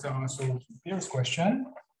so Pierre's question.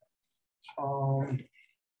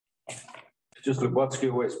 Just Lubotsky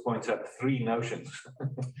always points out three notions.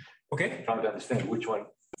 Okay. Trying to understand which one.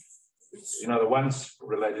 The one's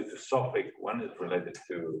related to Sophic, one is related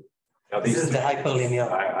to. This is the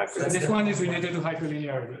hyperlinear. So this one is related to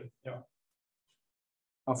hyperlinearity. Yeah.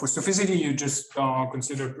 For soficity, you just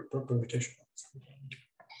consider permutation.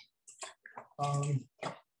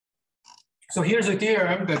 So here's a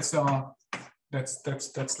theorem that's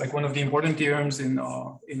like one of the important theorems in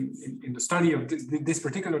the study of this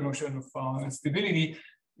particular notion of stability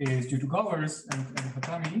is due to Gowers and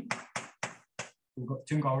Hatami.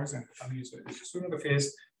 Tim Gowers and Hatami is a student of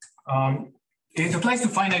his. It applies to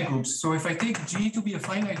finite groups. So if I take G to be a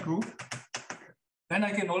finite group, then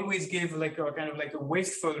I can always give like a kind of like a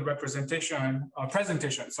wasteful presentation of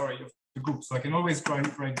the group. So I can always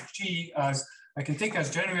write G as, I can take as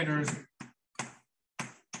generators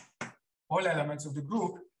all elements of the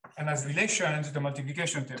group, and as relations, the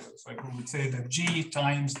multiplication table. So I would say that G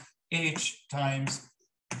times H times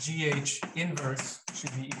GH inverse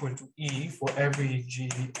should be equal to E for every G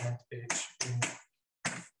and H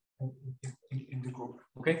in the group.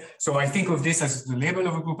 Okay, so I think of this as the label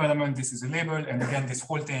of a group element. This is a label, and again, this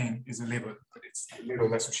whole thing is a label, but it's a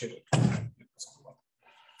label associated.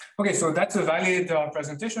 Okay, so that's a valid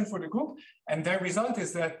presentation for the group, and their result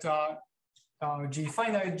is that G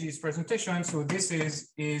finite, G's presentation. So this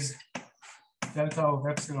is delta of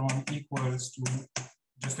epsilon equals to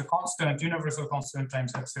just a constant, universal constant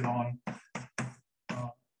times epsilon.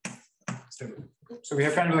 So we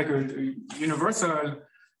have kind of like a universal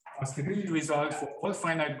stability result for all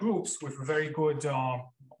finite groups with a very good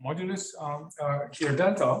modulus here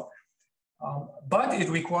delta, but it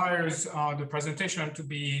requires the presentation to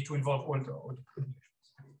involve all the conditions.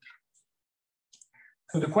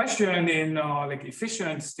 So the question in like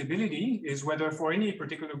efficient stability is whether for any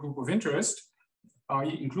particular group of interest,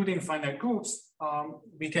 including finite groups,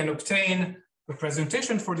 we can obtain a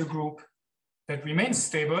presentation for the group that remains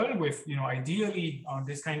stable with, ideally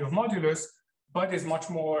this kind of modulus, but is much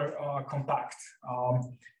more compact.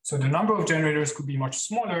 So the number of generators could be much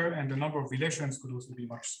smaller, and the number of relations could also be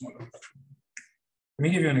much smaller. Let me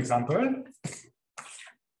give you an example.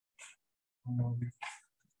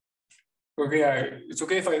 Okay, it's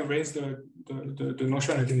okay if I erase the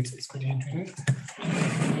notion. I think it's pretty intuitive.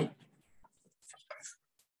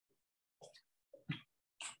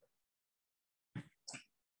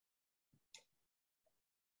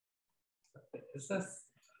 Is this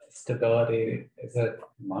stability, is it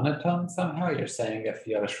monotone somehow? You're saying if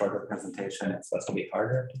you have a shorter presentation, it's supposed to be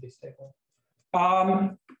harder to be stable?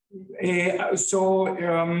 Yeah,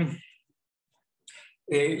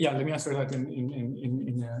 let me answer that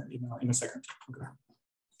in a second. Okay.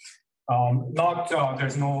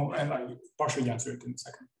 There's no, and I partially answer it in a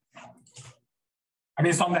second. I mean,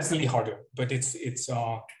 it's not necessarily harder, but it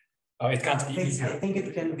can't be easier. I think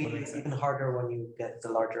it can be even harder when you get the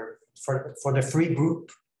larger, for the free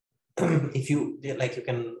group. If you you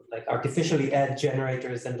can artificially add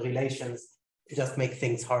generators and relations, just make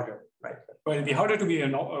things harder, right? Well, it'd be harder to be a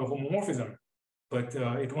homomorphism, but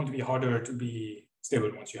it won't be harder to be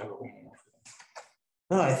stable once you have a homomorphism.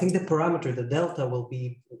 No, I think the parameter, the delta, will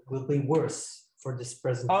be worse for this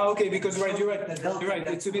presentation. Okay, because you're right.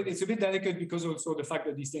 It's a bit delicate because also the fact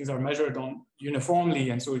that these things are measured on uniformly,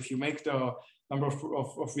 and so if you make the number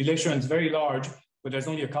of relations very large, but there's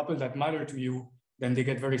only a couple that matter to you, then they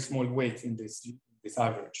get very small weight in this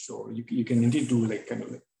average. So you can indeed do kind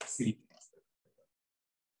of silly things.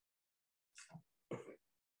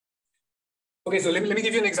 Okay, so let me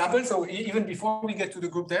give you an example. So even before we get to the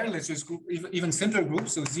group there, let's just group even simpler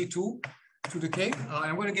groups. So Z2 to the K.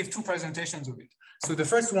 I'm going to give two presentations of it. So the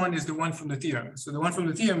first one is the one from the theorem. So the one from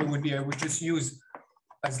the theorem would be, I would just use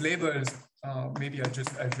as labels, maybe I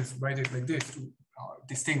just write it like this to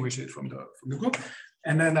distinguish it from the group.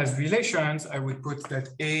 And then as relations, I would put that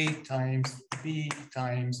A times B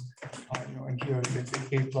times, and here let's say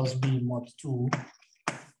A plus B mod 2.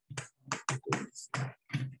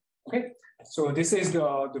 Okay, so this is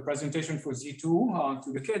the presentation for Z2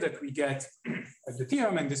 to the K that we get at the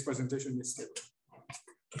theorem, and this presentation is stable.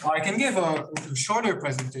 I can give a shorter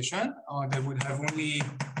presentation that would have only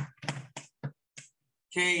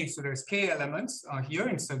K, so there's K elements here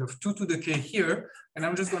instead of 2 to the K here. And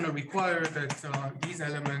I'm just going to require that these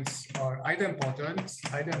elements are idempotents,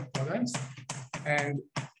 and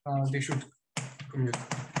they should commute.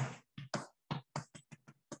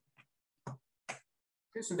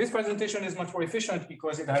 Okay, so this presentation is much more efficient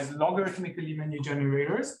because it has logarithmically many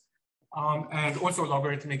generators and also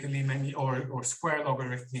logarithmically many or square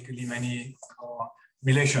logarithmically many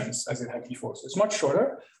relations as it had before. So it's much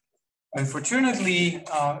shorter. Unfortunately,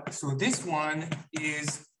 so this one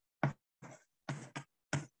is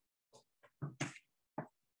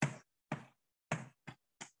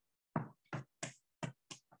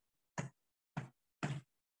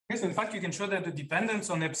so in fact, you can show that the dependence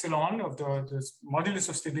on epsilon of the modulus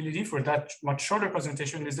of stability for that much shorter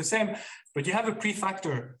presentation is the same, but you have a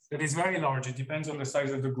prefactor that is very large. It depends on the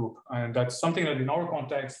size of the group. And that's something that in our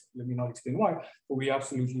context, let me not explain why, but we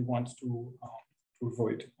absolutely want to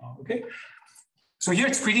avoid. Okay. So here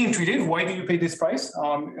it's pretty intuitive. Why do you pay this price?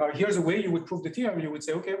 Here's a way you would prove the theorem. You would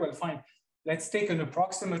say, okay, well, fine. Let's take an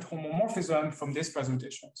approximate homomorphism from this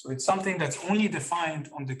presentation. So it's something that's only defined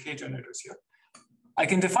on the K generators here. I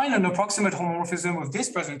can define an approximate homomorphism of this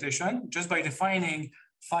presentation just by defining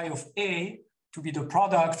phi of A to be the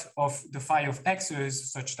product of the phi of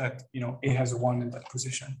X's such that, A has a 1 in that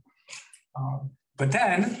position. But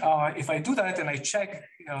then if I do that and I check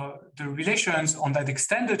the relations on that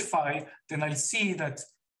extended phi, then I'll see that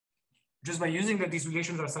just by using that these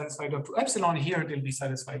relations are satisfied up to epsilon, here they'll be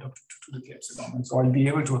satisfied up to 2 to the k epsilon. And so I'll be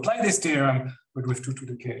able to apply this theorem, but with 2 to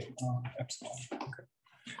the k epsilon. Okay.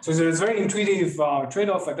 So there's a very intuitive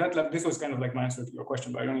trade-off at that level. This was kind of like my answer to your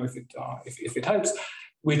question, but I don't know if it helps,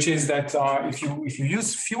 which is that if you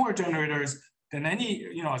use fewer generators, then any,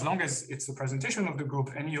 as long as it's a presentation of the group,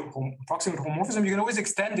 any approximate homomorphism, you can always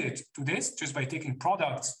extend it to this just by taking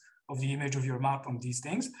products of the image of your map on these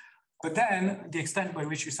things. But then the extent by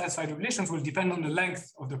which you satisfy the relations will depend on the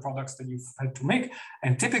length of the products that you've had to make.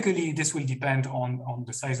 And typically this will depend on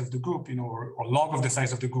the size of the group, or log of the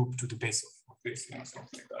size of the group to the base of this, something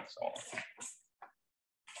like that. So,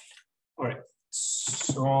 all right.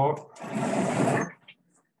 So,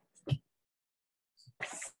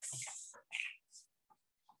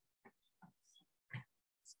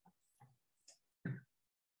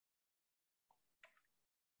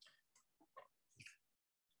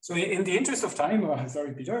 so in the interest of time,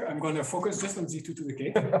 sorry, Peter, I'm going to focus just on Z2 to the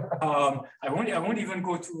K. I won't even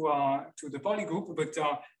go to the poly group,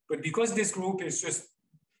 but because this group is just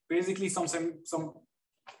basically some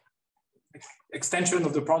extension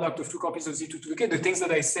of the product of 2 copies of Z2 to the K, the things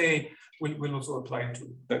that I say will also apply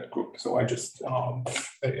to that group. So I just I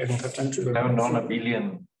don't have time to. Now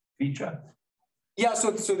non-abelian feature. Yeah,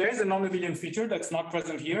 so there is a non-abelian feature that's not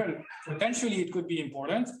present here, and potentially it could be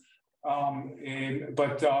important.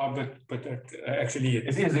 But actually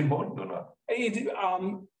it is important or not?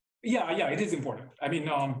 Yeah, it is important. I mean,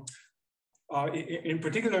 in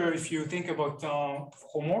particular, if you think about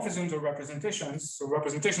homomorphisms or representations, so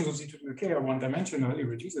representations of Z2 to the K are one-dimensional,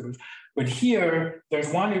 irreducible. But here, there's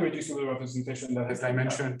one irreducible representation that has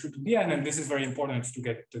dimension 2 to the n, and this is very important to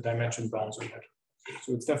get the dimension bounds on that.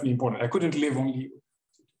 So it's definitely important. I couldn't live only with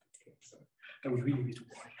so that would really be too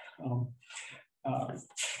boring.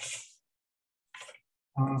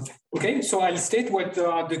 Okay, so I'll state what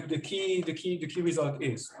the key result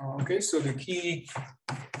is. Okay, so the key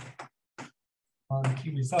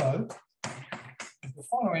result is the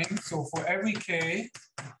following. So for every k,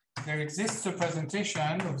 there exists a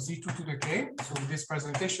presentation of Z2 to the k. So this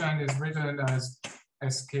presentation is written as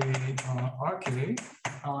SK RK.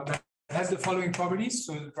 That has the following properties.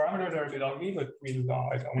 So the parameters are a bit ugly, but I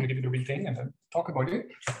want to give it a real thing and then talk about it.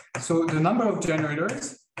 So the number of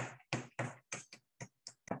generators.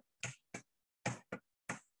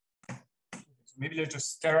 Maybe let's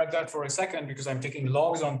just stare at that for a second because I'm taking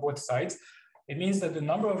logs on both sides. It means that the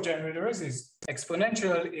number of generators is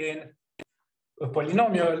exponential in a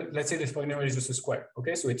polynomial. Let's say this polynomial is just a square.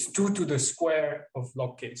 Okay, so it's 2 to the square of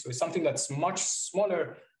log k. So it's something that's much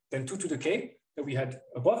smaller than 2 to the k that we had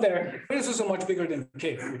above there, but it's also much bigger than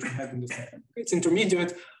k, which we had in the second. It's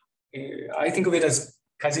intermediate. I think of it as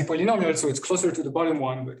quasi-polynomial, so it's closer to the bottom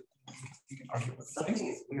one, but you can argue with that. Something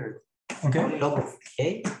is weird. Okay. Log of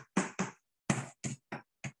k.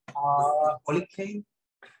 Poly k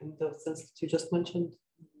in the sense that you just mentioned?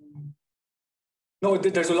 No,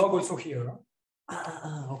 there's a log also here.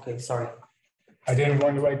 Okay, sorry. I didn't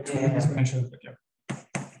want to write exponential, but yeah.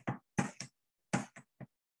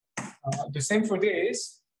 The same for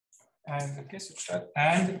this, and I guess it's that.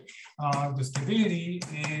 And the stability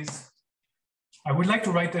is, I would like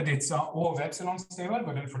to write that it's O of epsilon stable,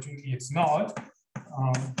 but unfortunately it's not.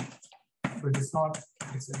 But it's not,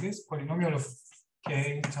 it's this polynomial of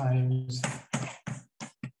k times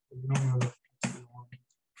polynomial of epsilon.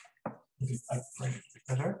 I write it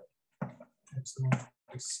better. Epsilon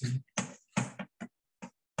C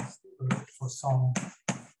for some.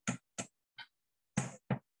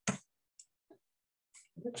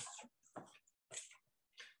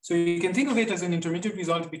 So you can think of it as an intermediate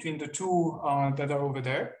result between the two that are over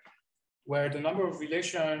there, where the number of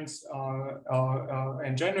relations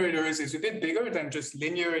and generators is a bit bigger than just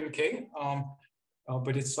linear in k,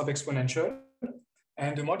 but it's sub-exponential.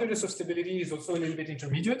 And the modulus of stability is also a little bit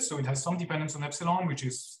intermediate, so it has some dependence on epsilon, which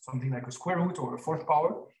is something like a square root or a fourth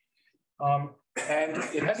power. And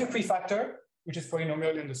it has a prefactor, which is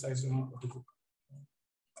polynomial in the size of the group.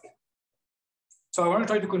 So I want to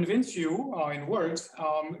try to convince you in words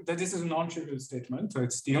that this is a non-trivial statement. So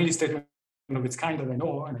it's the only statement of its kind that I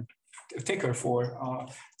know, and a taker for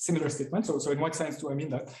similar statements. So in what sense do I mean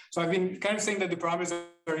that? So I've been kind of saying that the parameters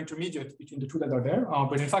are intermediate between the two that are there,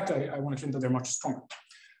 but in fact, I want to claim that they're much stronger.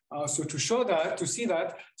 So to show that, to see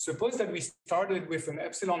that, suppose that we started with an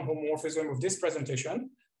epsilon homomorphism of this presentation,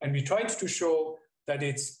 and we tried to show that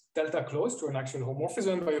it's delta close to an actual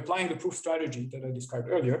homomorphism by applying the proof strategy that I described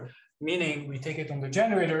earlier, meaning we take it on the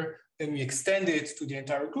generator, then we extend it to the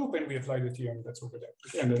entire group, and we apply the theorem that's over there.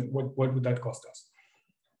 And then what would that cost us?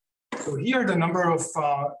 So here, the number of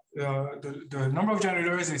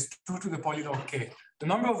generators is 2 to the polylog k. the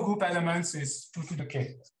number of group elements is 2 to the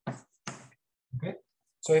k. Okay,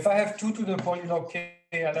 so if I have 2 to the polylog k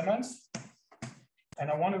elements, and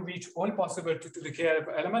I want to reach all possible 2 to the k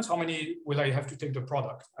elements, how many will I have to take the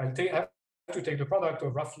product? I'll have to take the product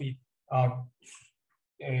of roughly log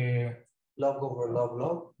over log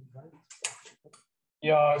log.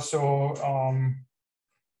 Yeah, so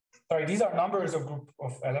sorry, these are numbers of group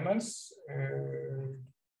of elements.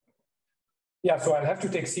 Yeah, so I'll have to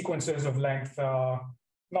take sequences of length,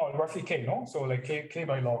 no, roughly k, no? So like k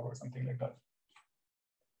by log or something like that.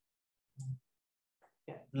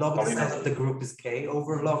 Yeah. Log the size of the group is k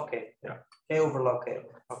over log k. Yeah. K over log k.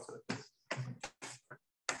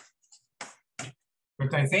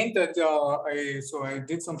 But I think that I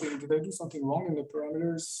did something. Did I do something wrong in the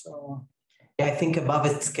parameters? Yeah, I think above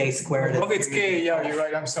it's k squared. Above it's k. Yeah, you're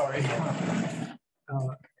right. I'm sorry.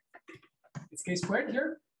 It's k squared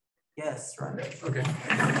here. Yes, right. Okay.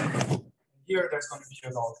 Here, there's going to be a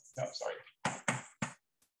log. No, sorry.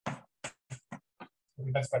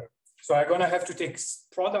 That's better. So I'm going to have to take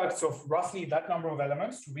products of roughly that number of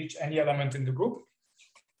elements to reach any element in the group.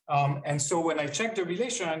 And so when I check the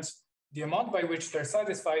relations, the amount by which they're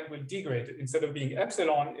satisfied will degrade. Instead of being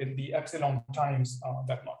epsilon, it'll be epsilon times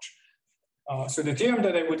that much. So the theorem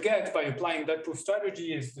that I would get by applying that proof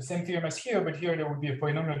strategy is the same theorem as here, but here there would be a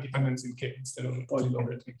polynomial dependence in k instead of a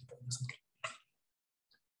polylogarithmic dependence in k.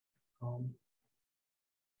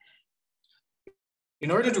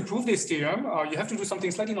 In order to prove this theorem, you have to do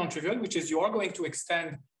something slightly non-trivial, which is you are going to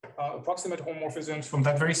extend approximate homomorphisms from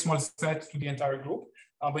that very small set to the entire group.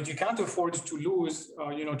 But you can't afford to lose,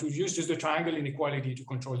 to use just the triangle inequality to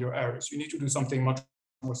control your errors. You need to do something much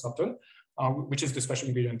more subtle, which is the special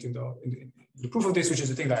ingredient in the proof of this, which is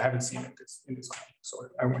the thing that I haven't seen in this class. So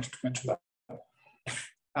I wanted to mention that.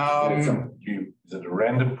 Is it a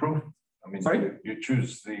random proof? I mean, sorry? You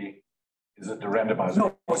choose the. Is it the randomizer?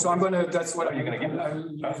 No, so I'm going to, that's what you're going to give I'll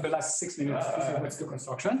use the last 6 minutes to say what's the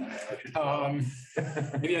construction.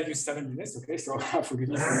 Maybe I'll use 7 minutes, okay, so forgive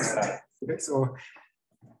me. Okay, so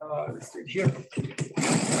let's do it here.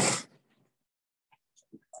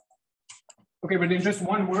 Okay, but in just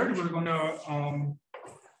one word, we're going to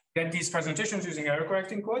get these presentations using error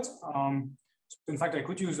correcting codes. So in fact, I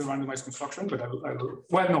could use a randomized construction, but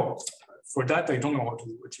well, no, for that, I don't know how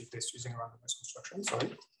to achieve this using a randomized construction,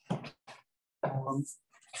 sorry.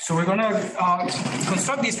 So we're going to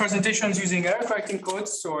construct these presentations using error correcting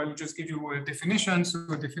codes. So I'll just give you a definition. So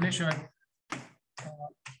a definition,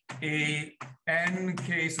 a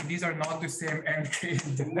nk. So these are not the same nk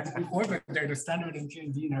before, but they're the standard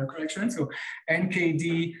nkd in error correction. So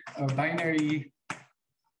nkd, binary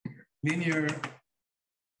linear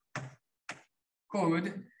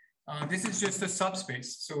code. This is just a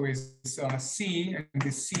subspace. So it's C, and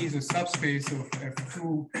this C is a subspace of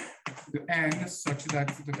F2 to the n, such that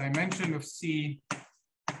the dimension of C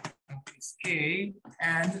is K,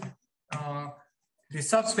 and the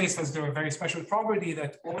subspace has the very special property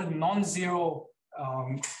that all non-zero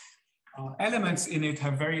elements in it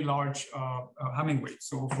have very large Hamming weight.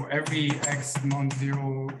 So for every x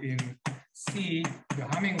non-zero in C, the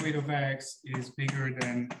Hamming weight of x is bigger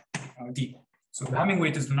than D. So the Hamming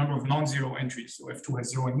weight is the number of non-zero entries. So F2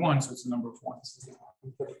 has 0 and 1, so it's the number of ones.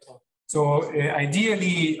 So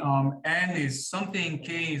ideally, n is something,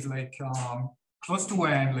 k is like close to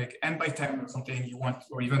n, like n by 10 or something you want,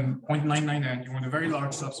 or even 0.99n, you want a very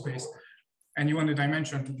large subspace, and you want the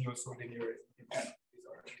dimension to be also linear in n.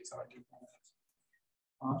 These are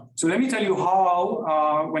so let me tell you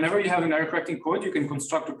how, whenever you have an error correcting code, you can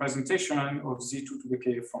construct a presentation of Z2 to the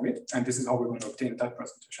K from it. And this is how we're going to obtain that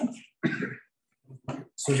presentation.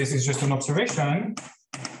 So this is just an observation.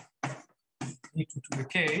 Z2 to the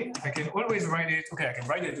K. I can always write it. Okay, I can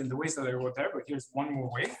write it in the ways that I wrote there, but here's one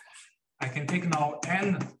more way. I can take now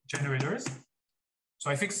n generators.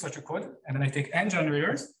 So I fix such a code, and then I take n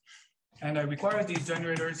generators, and I require these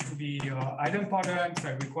generators to be idempotent.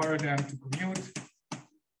 I require them to commute.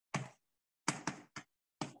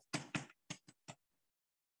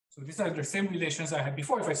 So these are the same relations I had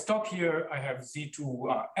before. If I stop here, I have Z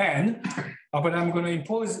to n, but I'm going to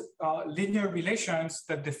impose linear relations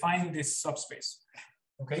that define this subspace.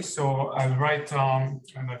 Okay, so I'll write, and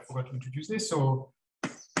I forgot to introduce this. So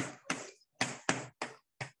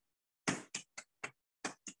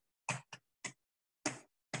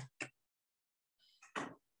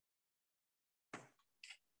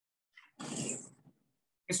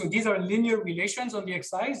so these are linear relations on the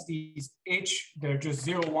xi's. These h, they're just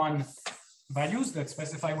 0, 1 values that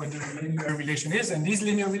specify what the linear relation is. And these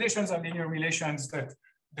linear relations are linear relations that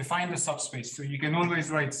define the subspace. So you can always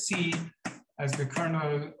write C as the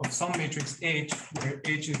kernel of some matrix H, where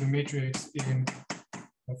H is the matrix in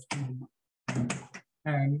of 2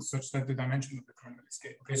 and such that the dimension of the kernel is k.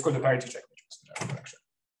 Okay, it's called the parity check, which is the direction.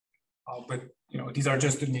 But these are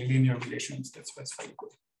just the linear relations that specify the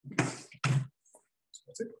code. So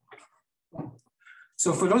that's it.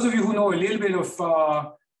 So for those of you who know a little bit of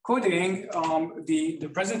coding, the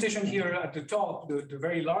presentation here at the top, the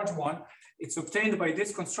very large one, it's obtained by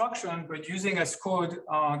this construction, but using as code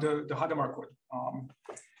the Hadamard code,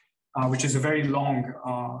 which is a very long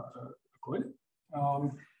code.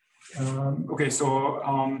 Okay, so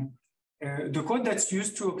the code that's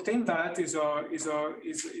used to obtain that is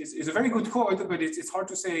a very good code, but it's hard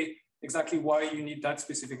to say exactly why you need that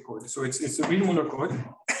specific code. So it's a Reed-Muller code.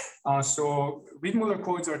 So Reed-Muller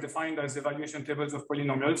codes are defined as evaluation tables of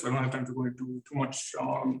polynomials. So I don't have time to go into too much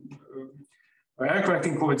error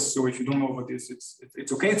correcting codes. So if you don't know about this,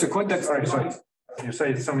 it's okay. It's a code that's right. You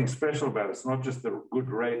say it's something special about it. It's not just the good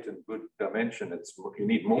rate and good dimension. It's you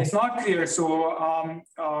need more. It's not clear. So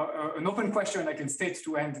an open question I can state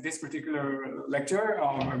to end this particular lecture.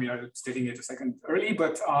 I mean, I'm stating it a second early,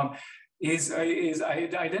 but is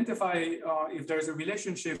identify if there's a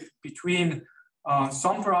relationship between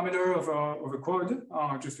some parameter of a code,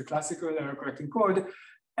 just a classical error correcting code,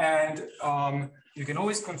 and you can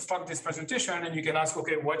always construct this presentation and you can ask,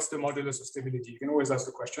 okay, what's the modulus of stability? You can always ask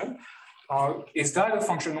the question. Is that a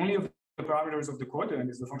function only of the parameters of the code? And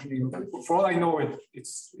is the function, for all I know,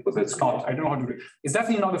 it's not. I don't know how to do it. It's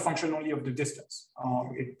definitely not a function only of the distance.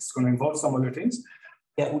 It's going to involve some other things.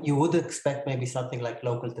 Yeah, you would expect maybe something like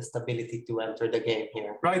local stability to enter the game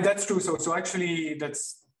here. Right, that's true. So actually,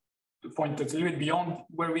 that's the point that's a little bit beyond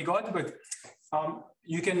where we got, but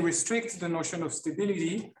you can restrict the notion of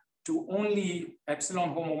stability to only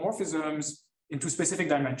epsilon homomorphisms into specific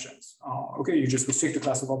dimensions. Okay, you just restrict the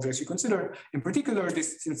class of objects you consider. In particular,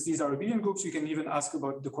 since these are abelian groups, you can even ask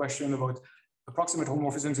about the question about approximate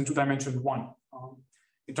homomorphisms in 2-dimension 1.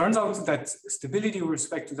 It turns out that stability with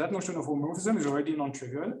respect to that notion of homomorphism is already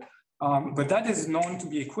non-trivial, but that is known to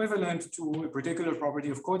be equivalent to a particular property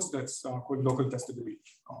of codes that's called local testability.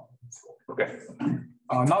 Okay.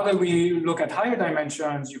 Now that we look at higher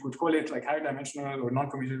dimensions, you could call it like higher dimensional or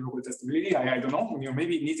non-commutative local testability. I don't know.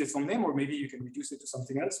 Maybe it needs its own name, or maybe you can reduce it to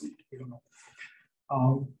something else. We don't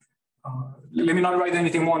know. Let me not write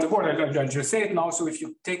anything more on the board. I'll just say it now. So if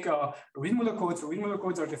you take a Reed-Muller code, so Reed-Muller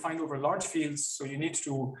codes are defined over large fields. So you need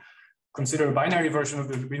to consider a binary version of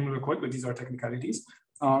the Reed-Muller code, but these are technicalities.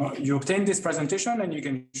 You obtain this presentation, and you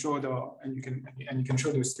can show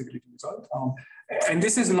the stability result. And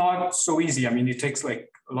this is not so easy. I mean, it takes like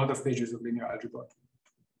a lot of pages of linear algebra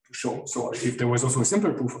to show. So if there was also a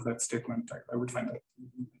simpler proof of that statement, I would find that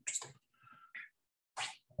interesting.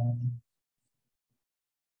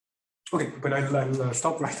 Okay, but I'll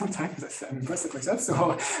stop right on time. I'm impressed with myself.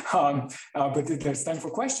 So, but there's time for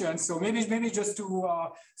questions. So maybe just to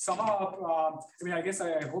sum up. I mean, I guess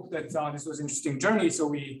I hope that this was an interesting journey. So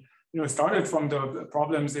we started from the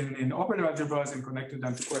problems in operator algebras and connected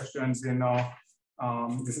them to questions in.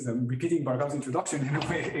 This is a repeating Bargha's introduction in a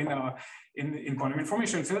way in quantum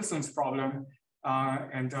information, Tsirelson's problem,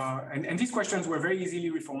 and these questions were very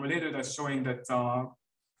easily reformulated as showing that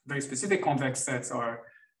very specific convex sets are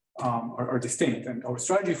distinct. And our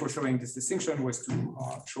strategy for showing this distinction was to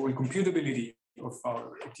show incomputability of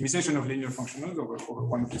optimization of linear functionals over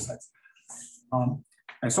one of the sets.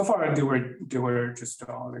 And so far they were just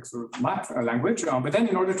like sort of math language. But then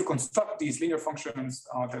in order to construct these linear functions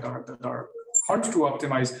that are hard to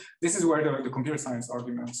optimize, this is where the computer science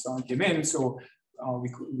arguments came in. So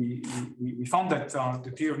we found that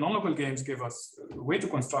the theory of non-local games gave us a way to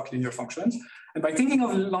construct linear functions. And by thinking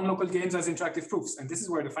of non-local games as interactive proofs, and this is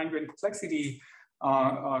where the fine-grained complexity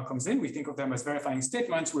comes in, we think of them as verifying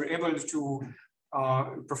statements, we're able to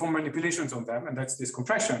perform manipulations on them, and that's this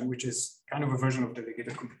compression, which is kind of a version of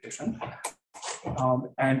delegated computation.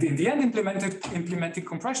 And in the end, implementing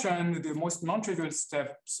compression, the most non-trivial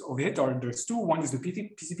steps of it are there's two. One is the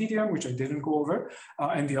PCP theorem, which I didn't go over,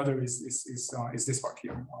 and the other is this part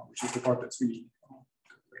here, which is the part that's really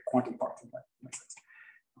the quantum part in that sense.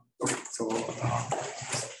 Okay, so.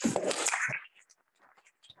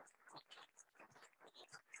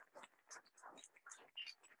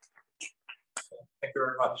 Thank you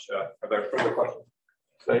very much. Are there further questions?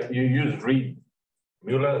 So you use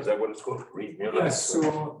Reed-Muller, is that what it's called? Reed-Muller. Yes.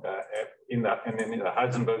 So in the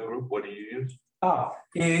Heisenberg group, what do you use?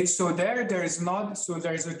 So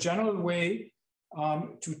there's a general way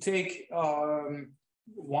to take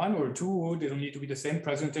one or two. They don't need to be the same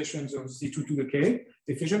presentations of C2 to the K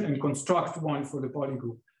diffusion and construct one for the poly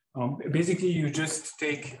group. Basically, you just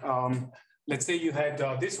take. Let's say you had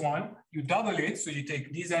this one, you double it. So you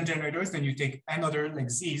take these n generators, then you take n other like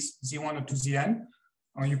z's, z1 up to zn.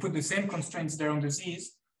 You put the same constraints there on the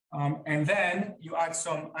z's, and then you add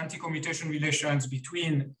some anti-commutation relations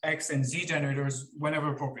between X and Z generators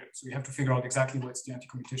whenever appropriate. So you have to figure out exactly what's the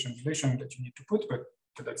anti-commutation relation that you need to put, but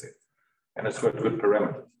that's it. And it's got good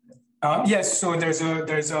parameters. Yes, so there's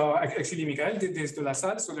actually Michael did this to La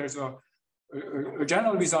Salle, so there's a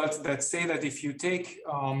general result that say that if you take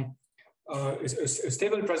a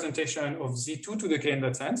stable presentation of Z2 to the K in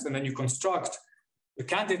that sense, and then you construct a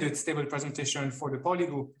candidate stable presentation for the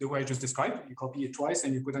polygroup the way I just described, you copy it twice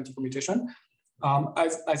and you put anti-commutation.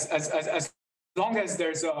 As long as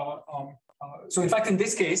there's so in fact, in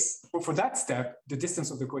this case, for that step, the distance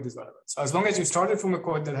of the code is relevant. So as long as you started from a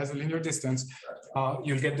code that has a linear distance,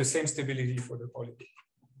 you'll get the same stability for the polygroup.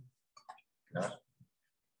 Yeah.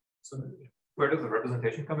 So where does the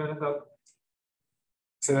representation come in that?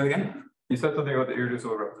 Say that again? You said something about the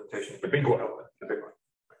irreducible representation. The big one. The big one.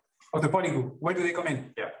 Oh, the polygroup. Where do they come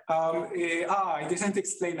in? Yeah. I didn't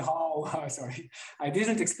explain how. Sorry, I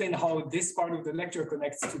didn't explain how this part of the lecture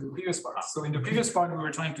connects to the previous part. So in the previous part, we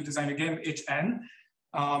were trying to design a game HN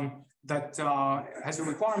that has a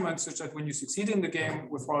requirement such that when you succeed in the game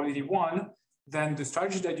with probability 1, then the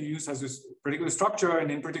strategy that you use has a particular structure, and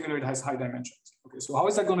in particular, it has high dimensions. Okay, so how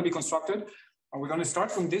is that going to be constructed? We're going to start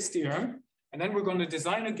from this theorem, and then we're going to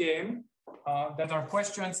design a game that are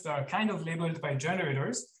questions that are kind of labeled by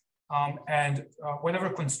generators. And whatever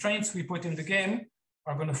constraints we put in the game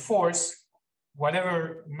are going to force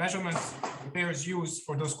whatever measurements the players use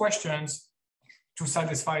for those questions to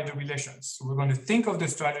satisfy the relations. So we're going to think of the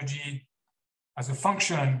strategy as a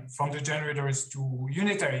function from the generators to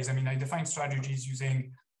unitaries. I mean, I define strategies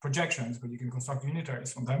using projections, but you can construct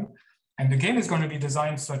unitaries from them. And the game is going to be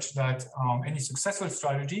designed such that any successful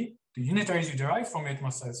strategy, the unitaries you derive from it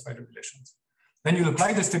must satisfy the relations. Then you'll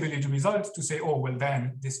apply the stability result to say, oh, well,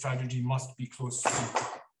 then this strategy must be close to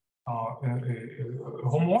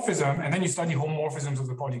homomorphism. And then you study homomorphisms of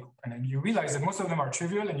the polygroup. And then you realize that most of them are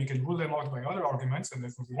trivial and you can rule them out by other arguments. And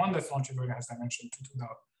there's one that's non-trivial and has dimension 2 to the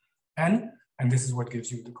n. And this is what gives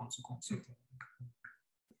you the consequence.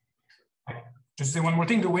 Just say one more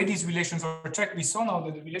thing, the way these relations are checked, we saw now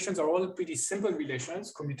that the relations are all pretty simple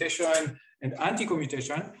relations, commutation and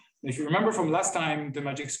anti-commutation. If you remember from last time, the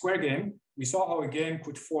magic square game, we saw how a game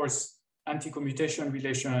could force anti-commutation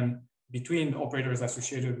relation between operators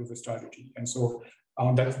associated with a strategy. And so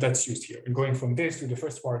that's used here. And going from this to the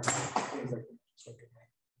first part,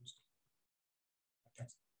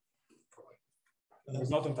 it's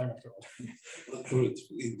not on time after all. Not sure it's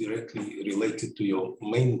directly related to your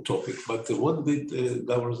main topic, but what did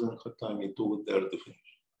Gowers and Khatami do with their definition?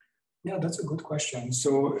 Yeah, that's a good question.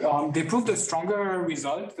 So they proved a stronger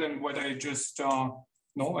result than what I just,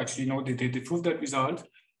 they proved that result.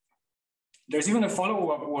 There's even a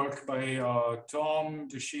follow-up work by Tom,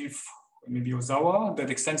 the chief, maybe Ozawa, that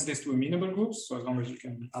extends this to amenable groups. So as long as you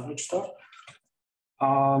can average stuff.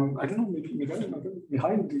 I don't know, maybe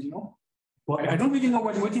Mihail, do you know? Well, I don't really know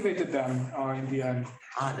what motivated them in the end.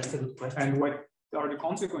 That's a good question. And what are the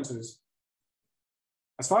consequences?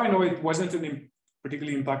 As far as I know, it wasn't a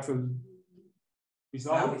particularly impactful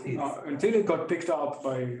result until it got picked up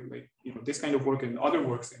by this kind of work and other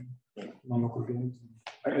works in non-local games.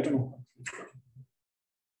 I don't know.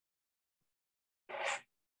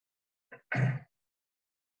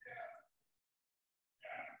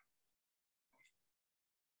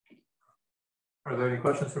 Are there any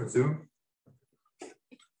questions from Zoom?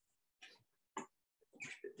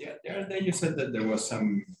 Yeah, the other day you said that there was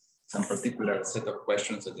some particular set of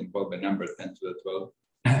questions that involve the number 10 to the 12.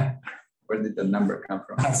 Where did the number come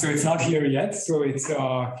from? So it's not here yet. So it's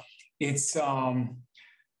okay,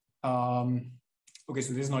 so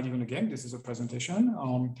this is not even a game, this is a presentation.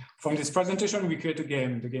 From this presentation, we create a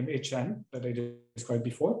game, the game HN that I described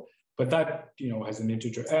before, but that has an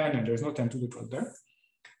integer n and there's no 10 to the 12 there.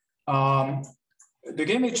 The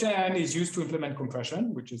game HN is used to implement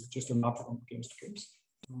compression, which is just a map from games to games.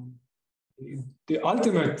 The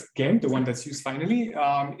ultimate game, the one that's used finally,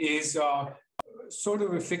 is sort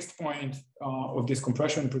of a fixed point of this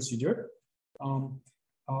compression procedure.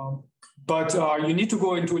 But you need to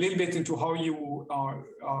go into a little bit into how you,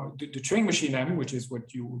 the Turing machine M, which is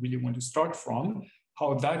what you really want to start from,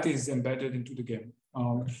 how that is embedded into the game.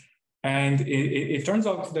 And it turns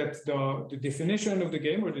out that the definition of the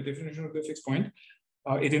game or the definition of the fixed point,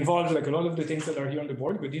 it involves like a lot of the things that are here on the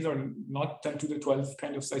board, but these are not 10 to the 12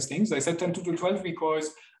 kind of size things. I said 10 to the 12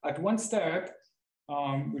 because at one step,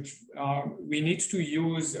 which we need to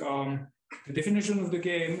use, the definition of the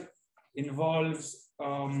game involves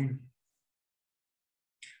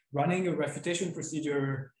running a refutation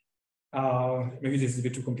procedure. Maybe this is a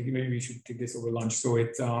bit too complicated. Maybe we should take this over lunch. So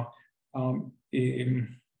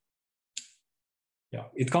yeah,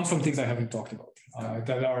 it comes from things I haven't talked about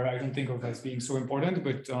that are I don't think of as being so important,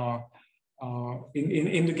 but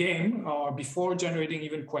in the game, before generating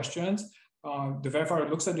even questions, the verifier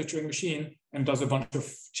looks at the Turing machine and does a bunch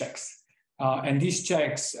of checks. And these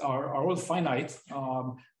checks are all finite,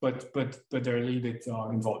 but they're a little bit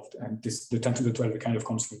involved. And this, the 10 to the 12 kind of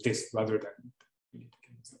comes from this rather than.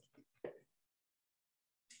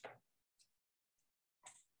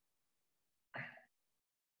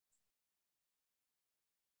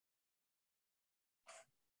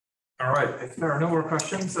 All right, if there are no more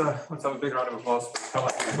questions, let's have a big round of applause for